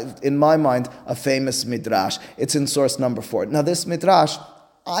 in my mind, a famous midrash. It's in source number 4. Now, this midrash,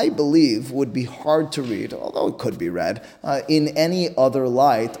 I believe, would be hard to read, although it could be read, in any other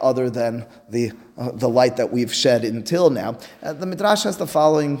light other than the light that we've shed until now. The Midrash has the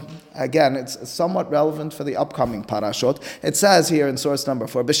following, again, it's somewhat relevant for the upcoming parashot. It says here in source number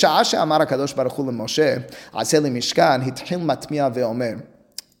 4, B'sha'ah she'amar HaKadosh Baruch Hu leMoshe, Aseh li mishkan, hitchil matmiya ve'omer.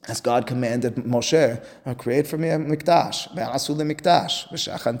 As God commanded Moshe, create for me a mikdash. Ve'asu li mikdash.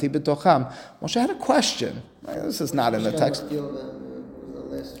 V'shachanti b'tocham. Moshe had a question. This is not in the text.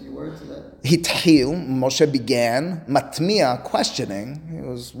 Last few words of that. Hitchil, Moshe began, matmiya, questioning. He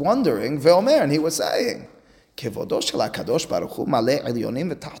was wondering, ve'omer, and he was saying, Kevodo shel HaKadosh Baruch Hu maleh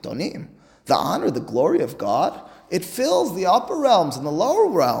elyonim v'tachtonim. The honor, the glory of God, it fills the upper realms and the lower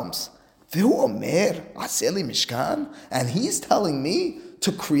realms. Ve'hu omer, aseh li mishkan, and he's telling me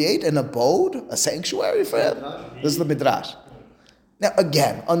to create an abode, a sanctuary for him. This is the Midrash. Now,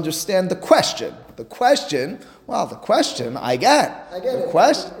 again, understand the question. The question I get. I get the it.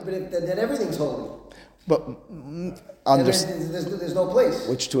 Question, But then everything's holy. but There's no place.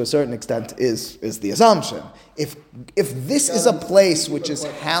 which to a certain extent is the assumption. If this is a place which is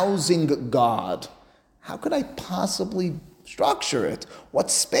housing God, how could I possibly structure it?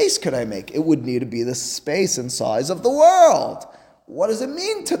 What space could I make? It would need to be the space and size of the world. What does it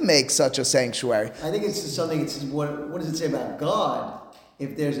mean to make such a sanctuary? I think it's something. It's what does it say about God?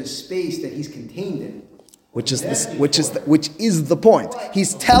 If there's a space that He's contained in, Which is the point.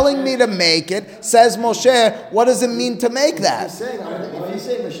 He's telling me to make it. Says Moshe, what does it mean to make that? He's saying, if he's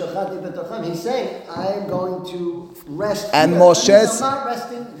saying "V'shachati b'tochem," he's saying, I am going to rest. And here. Moshe's- I'm not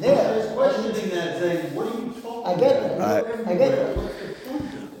resting He's there. questioning that, saying, what are you talking I get that. Right. I get that.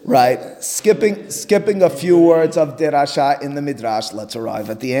 Right. Skipping a few words of derasha in the midrash, let's arrive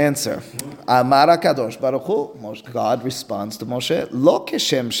at the answer. Amar HaKadosh Baruch Hu, God responds to Moshe, Lo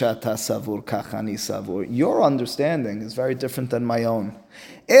keshem shata savur kach ani savur. Your understanding is very different than my own.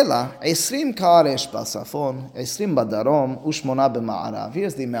 Ela, 20 karesh basafon, 20 badarom, ushmona b'ma'arav.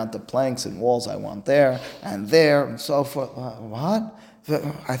 Here's the amount of planks and walls I want there, and so forth. What?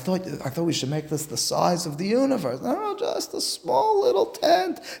 I thought we should make this the size of the universe. No, just a small little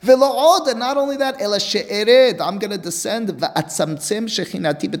tent. And not only that, I'm going to descend. I'm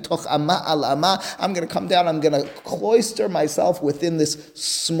going to come down. I'm going to cloister myself within this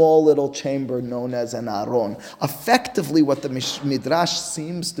small little chamber known as an aron. Effectively, what the Midrash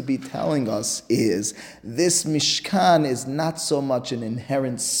seems to be telling us is this Mishkan is not so much an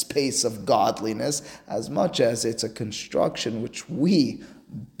inherent space of godliness as much as it's a construction which we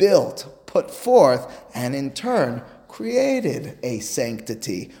built, put forth, and in turn created a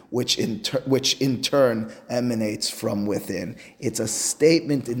sanctity which in turn emanates from within. It's a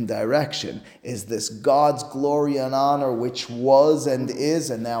statement in direction. Is this God's glory and honor which was and is,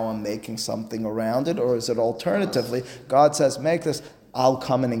 and now I'm making something around it? Or is it alternatively, God says, make this, I'll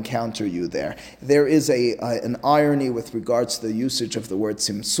come and encounter you there. There is an irony with regards to the usage of the word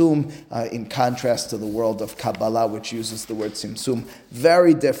simsum in contrast to the world of Kabbalah, which uses the word simsum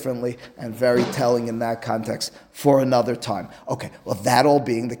very differently and very telling in that context for another time. Okay, well, that all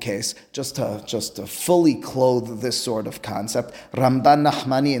being the case, just to fully clothe this sort of concept, Ramban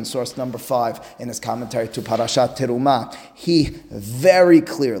Nachmani in source number 5 in his commentary to Parashat Terumah, he very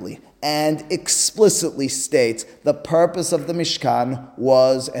clearly and explicitly states the purpose of the Mishkan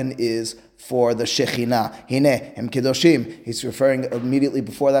was and is for the Shekhinah. Hine, Hem Kedoshim. He's referring immediately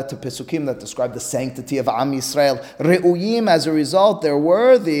before that to Pesukim that describe the sanctity of Am Yisrael. Re'uyim, as a result, they're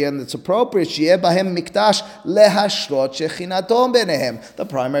worthy and it's appropriate. Sheyeh bahem mikdash lehashrot Shechinatom benehem. The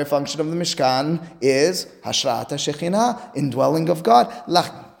primary function of the Mishkan is Hashrat HaShekhinah, indwelling of God.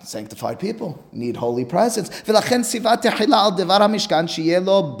 Sanctified people need holy presence. ולכן ציווה תחילה על דבר המשכן שיהיה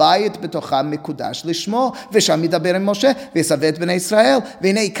לו בית בתוכם מקודש לשמו, ושם ידבר עם משה ויסווה את בני ישראל.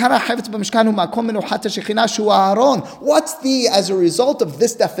 והנה עיקר החפץ במשכן הוא מקום מנוחת השכינה שהוא הארון. What's as a result of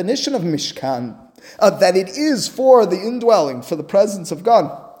this definition of Mishkan, that it is for the indwelling, for the presence of God?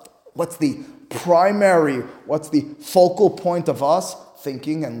 What's the focal point of us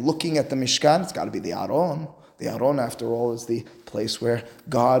thinking and looking at the Mishkan? It's got to be the Aron. The Aron, after all, is the place where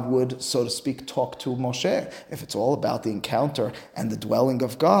God would, so to speak, talk to Moshe. If it's all about the encounter and the dwelling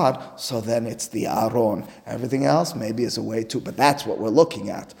of God, so then it's the Aron. Everything else maybe is a way to, but that's what we're looking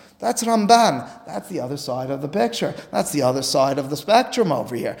at. That's Ramban. That's the other side of the picture. That's the other side of the spectrum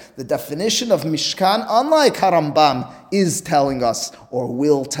over here. The definition of Mishkan, unlike Harambam, is telling us or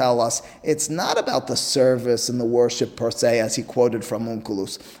will tell us it's not about the service and the worship per se, as he quoted from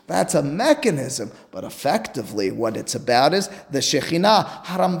Onkelos. That's a mechanism, but effectively what it's about is the Shekhinah.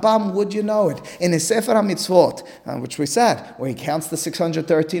 Harambam, would you know it? In his Sefer HaMitzvot, which we said, where he counts the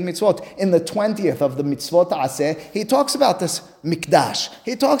 613 mitzvot, in the 20th of the mitzvot Aseh, he talks about this Mikdash.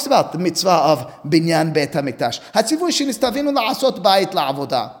 He talks about the mitzvah of Binyan Beit HaMikdash. Hatzivu shenistavinu la'asot bayit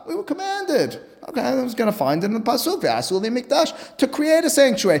la'avodah. We were commanded. Okay, I was going to find it in the Pasuk, Ve'asu li Mikdash, to create a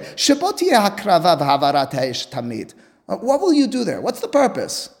sanctuary. Shebo tiyeh hakrava v'havarat ha'esh tamid. What will you do there? What's the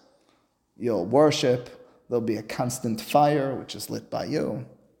purpose? You'll worship. There'll be a constant fire, which is lit by you.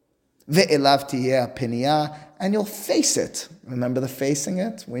 Ve'elav tiyeh piniyah, and you'll face it. Remember the facing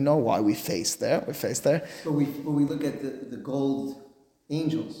it? We know why we face there. We face there. But we look at the gold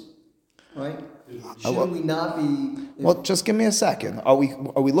angels, right? Shouldn't we not be? Well, just give me a second. Are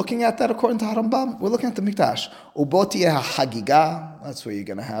we looking at that according to Harambam? We're looking at the Mikdash. Ubotiyeh hagiga. That's where you're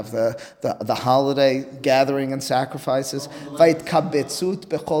going to have the holiday gathering and sacrifices. Vayit kabetzut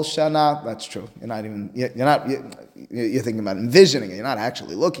bechol shana. That's true. You're thinking about envisioning it. You're not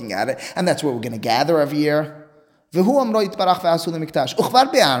actually looking at it. And that's where we're going to gather every year. V'hu amro yitbarach v'asu lemikdash. Uchvar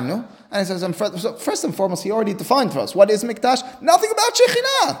be'arnu. And he says, so first and foremost, he already defined for us. What is Mikdash? Nothing about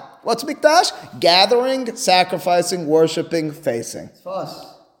Shekhinah. What's Mikdash? Gathering, sacrificing, worshiping, facing. It's for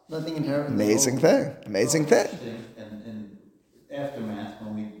us. Nothing inherent. Amazing thing. Amazing thing. And aftermath,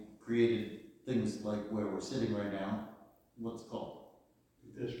 when we created things like where we're sitting right now, what's it called?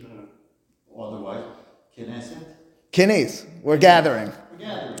 Otherwise, Knesset. Kinnis. We're gathering. We're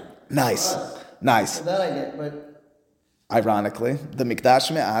gathering. Nice. For us. Nice. So that I get, but Ironically, the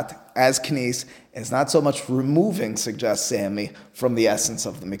Mikdash Me'at, as Knis, is not so much removing, suggests Sammy, from the essence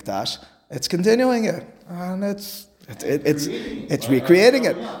of the Mikdash. It's continuing it. And it's recreating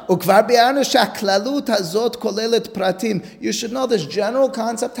it. Ukvar bi'anu shaklalut hazot kolelet pratim. You should know this general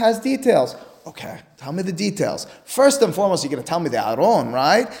concept has details. Okay, tell me the details. First and foremost, you're going to tell me the Aron,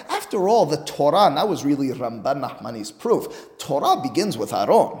 right? After all, the Torah, and that was really Ramban Nachmani's proof. Torah begins with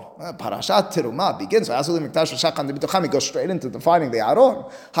Aron. Parashat Terumah begins with Asul Mikdash Shachan B'Tocham. He goes straight into defining the Aron.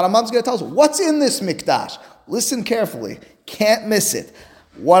 Harambam's going to tell us, what's in this Mikdash? Listen carefully. Can't miss it.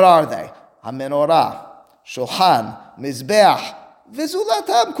 What are they? HaMenorah, Shulchan, Mizbeach,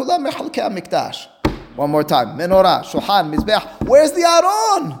 V'zulatam, Kulam Mechalkei HaMikdash. One more time. Menorah, Shulchan, Mizbeach. Where's the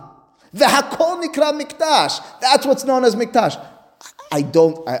Aron? V'hakol nikra mikdash. That's what's known as mikdash.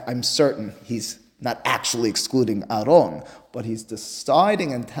 I'm certain he's not actually excluding Aron, but he's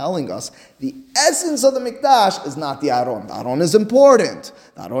deciding and telling us the essence of the mikdash is not the Aron. The Aron is important.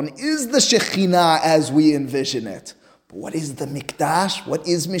 The Aron is the Shekhinah as we envision it. But what is the mikdash? What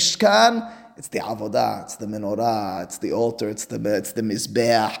is Mishkan? It's the avodah, it's the menorah, it's the altar, it's the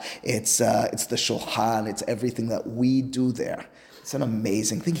mizbeach, it's the shulchan, it's everything that we do there. It's an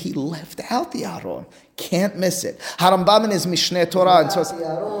amazing thing. He left out the Aron. Can't miss it. Harambam in his Mishneh Torah. without the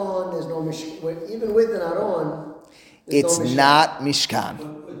Aron, there's no Mishkan. Even with an Aron, It's no Mishkan. not Mishkan.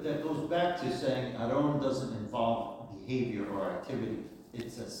 But that goes back to saying Aron doesn't involve behavior or activity.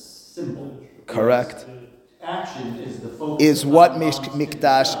 It's a symbol. Correct. Action is the focus. Is of what Rambam's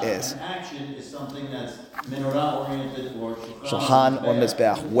Mikdash Mikdash. is. And action is something that's menorah oriented or Shulchan or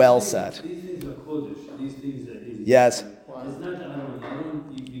Mizbeach. Well said. These things are Kodesh. These things are. Yes. It's not the Aron.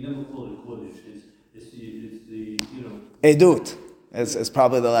 Aron, you never call it Kodesh. It's the Edut is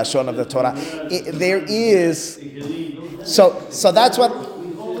probably the lashon of the Torah. There is. So that's what.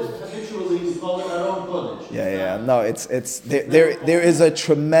 We call it habitually. We call it Aron Kodesh. Yeah. No, it's there is a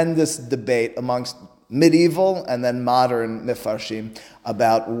tremendous debate amongst medieval and then modern Mefarshim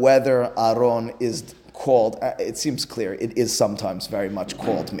about whether Aron is called, it seems clear, it is sometimes very much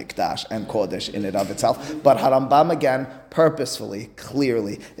called Mikdash and Kodesh in and of itself, but Harambam again, purposefully,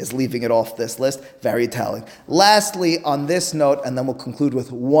 clearly, is leaving it off this list, very telling. Lastly, on this note, and then we'll conclude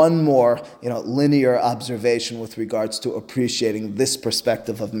with one more, linear observation with regards to appreciating this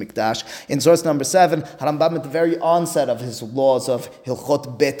perspective of Mikdash. In source number 7, Harambam at the very onset of his laws of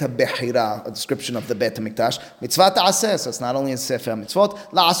Hilchot Beta Bechira, a description of the Beta Mikdash, Mitzvah Ta'aseh, so it's not only in Sefer Mitzvot,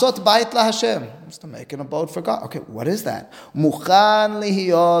 La'asot Bait LaHashem, it's to make an abode for God. Okay, what is that? Muchan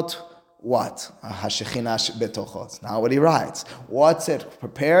lihiyot What? Hashechina betocho. It's not what he writes. What's it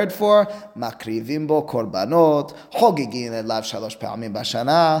prepared for? Makrivim bo korbanot, chogigin elav shalosh pa'amim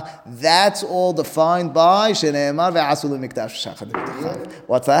b'shana. That's all defined by shene'emar ve'asu lemikdash v'shachar b'techav.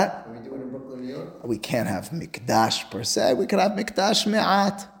 What's that? Are we doing in Brooklyn, New York? We can't have mikdash per se. We can have mikdash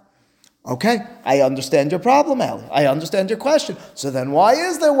me'at. Okay, I understand your problem, Ali. I understand your question. So then why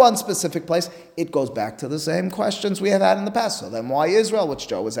is there one specific place? It goes back to the same questions we have had in the past. So then why Israel, which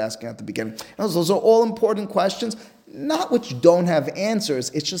Joe was asking at the beginning? Those are all important questions, not which don't have answers.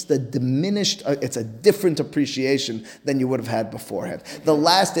 It's just a diminished, it's a different appreciation than you would have had beforehand. The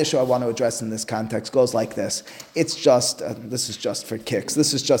last issue I want to address in this context goes like this. It's just, this is just for kicks.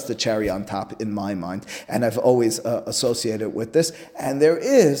 This is just the cherry on top in my mind. And I've always associated it with this. And there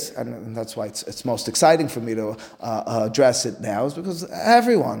is, and that's why it's most exciting for me to address it now, is because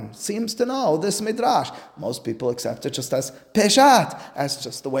everyone seems to know this midrash. Most people accept it just as peshat, as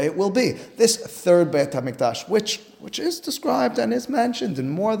just the way it will be. This third Beit HaMikdash, which is described and is mentioned in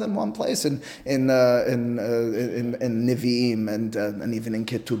more than one place in Nevi'im and even in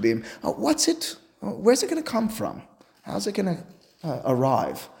Ketubim. What's it? Where's it going to come from? How's it going to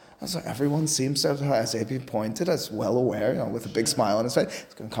arrive? So everyone seems to, as A.P. pointed, as well aware, with a big smile on his face,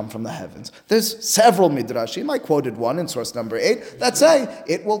 it's going to come from the heavens. There's several midrashim. I quoted one in source number 8 that say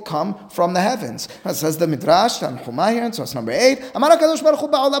it will come from the heavens. It says the midrash, Tanchumah here in source number 8, Amar HaKadosh Baruch Hu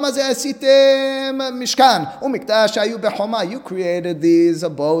ba'olam hazeh asitem mishkan u'mikdash hayu bechoma. You created these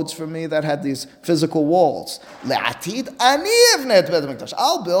abodes for me that had these physical walls. Le'atid ani evnet bet HaMikdash.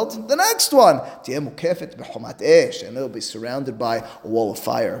 I'll build the next one. Tiyeh mukefet bechomat esh, and it'll be surrounded by a wall of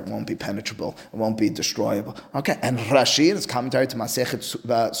fire. Won't be penetrable. It won't be destroyable. Okay, and Rashi, in his commentary to Masechet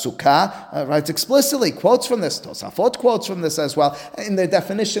Sukkah, writes explicitly, quotes from this, Tosafot quotes from this as well, in the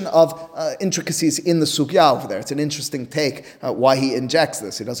definition of intricacies in the Sukkah over there. It's an interesting take why he injects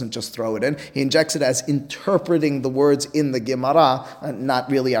this. He doesn't just throw it in. He injects it as interpreting the words in the Gemara,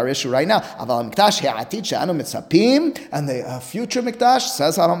 not really our issue right now. Aval Mikdash He'atid She'anu Mitzapim, and the future Mikdash,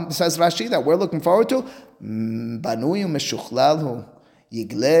 says Rashi, that we're looking forward to, Banuyu Meshuchlalhu.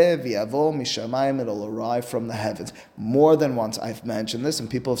 Yiglev Yavo Mishamayim, it'll arrive from the heavens. More than once I've mentioned this, and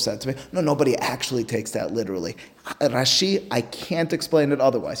people have said to me, no, nobody actually takes that literally. Rashi, I can't explain it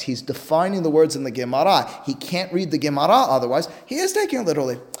otherwise. He's defining the words in the Gemara. He can't read the Gemara otherwise. He is taking it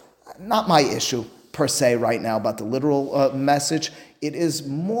literally. Not my issue per se right now about the literal message. It is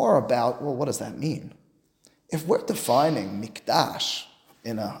more about, well, what does that mean? If we're defining Mikdash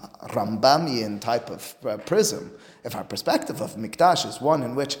in a Rambamian type of prism, if our perspective of Mikdash is one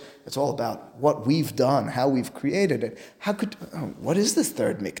in which it's all about what we've done, how we've created it, what is this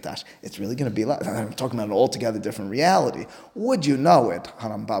third Mikdash? It's really going to be like, I'm talking about an altogether different reality. Would you know it?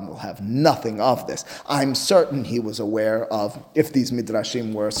 Harambam will have nothing of this. I'm certain he was aware of, if these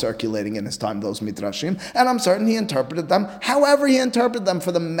Midrashim were circulating in his time, those Midrashim, and I'm certain he interpreted them however he interpreted them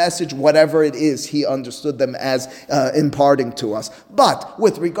for the message, whatever it is he understood them as imparting to us. But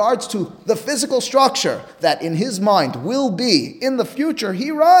with regards to the physical structure that in his mind will be in the future,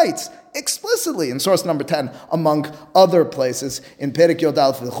 he writes explicitly in source number 10, among other places, in Perek Yod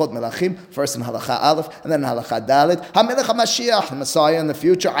Aleph V'chot Melachim, first in Halacha Aleph, and then Halacha Dalet, HaMelech HaMashiach, the Messiah in the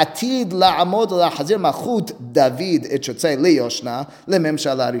future, Atid la'amod la'chazir machut David, it should say, liyoshna,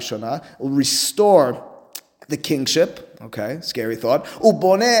 lememshala rishona, will restore the kingship, okay, scary thought,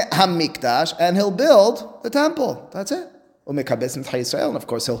 uboneh hamikdash, and he'll build the temple, that's it. And of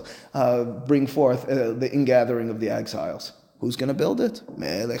course, he'll bring forth the ingathering of the exiles. Who's going to build it?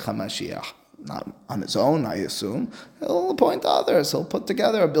 Melech HaMashiach. Not on his own, I assume. He'll appoint others. He'll put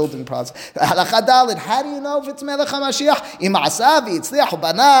together a building process. Halacha Dalet. How do you know if it's Melech HaMashiach? Im asavi itzliach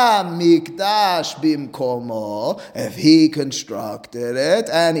bana mikdash bimkomo. If he constructed it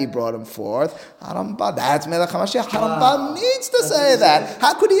and he brought him forth, Harambam, that's Melech HaMashiach. Harambam needs to say that.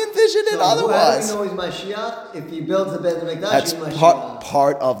 How could he envision it otherwise? How do we know he's Mashiach? If he builds the Beit HaMikdash, That's he's Mashiach.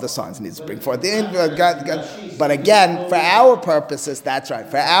 part of the signs he needs to bring forth. But again, for our purposes, that's right.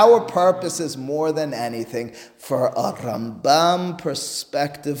 For our purposes, more than anything, for a Rambam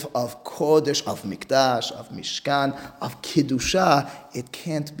perspective of Kodesh, of Mikdash, of Mishkan, of Kiddusha, it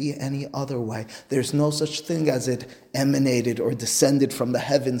can't be any other way. There's no such thing as it emanated or descended from the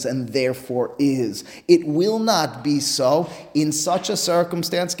heavens and therefore is. It will not be so. In such a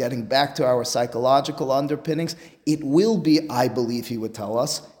circumstance, getting back to our psychological underpinnings, it will be, I believe he would tell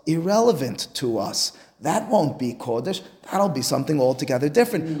us, irrelevant to us. That won't be Kodesh. That'll be something altogether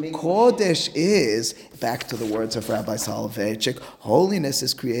different. Kodesh is, back to the words of Rabbi Soloveitchik, holiness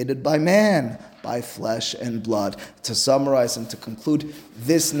is created by man. by flesh and blood. To summarize and to conclude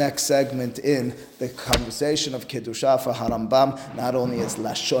this next segment in the conversation of Kedusha for Harambam, not only is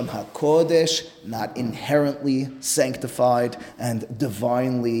Lashon HaKodesh not inherently sanctified and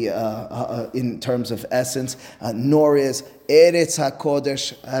divinely in terms of essence, nor is Eretz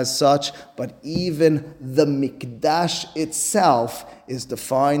HaKodesh as such, but even the Mikdash itself is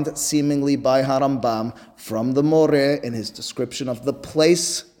defined seemingly by Harambam from the Moreh in his description of the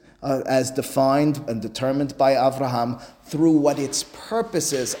place as defined and determined by Avraham through what its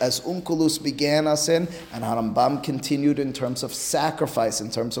purpose is, as Onkelos began us in, and Harambam continued in terms of sacrifice,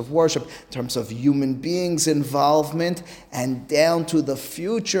 in terms of worship, in terms of human beings' involvement, and down to the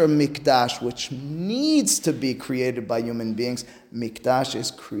future Mikdash, which needs to be created by human beings. Mikdash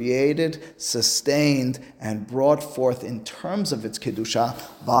is created, sustained, and brought forth in terms of its Kedusha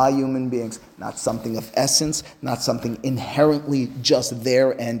by human beings. Not something of essence, not something inherently just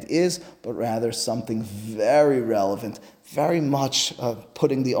there and is, but rather something very relevant, very much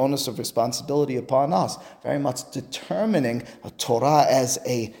putting the onus of responsibility upon us, very much determining Torah as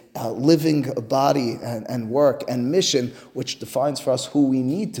a living body and work and mission, which defines for us who we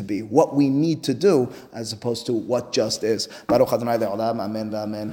need to be, what we need to do, as opposed to what just is. Baruch Adonai le'olam, amen v'amen.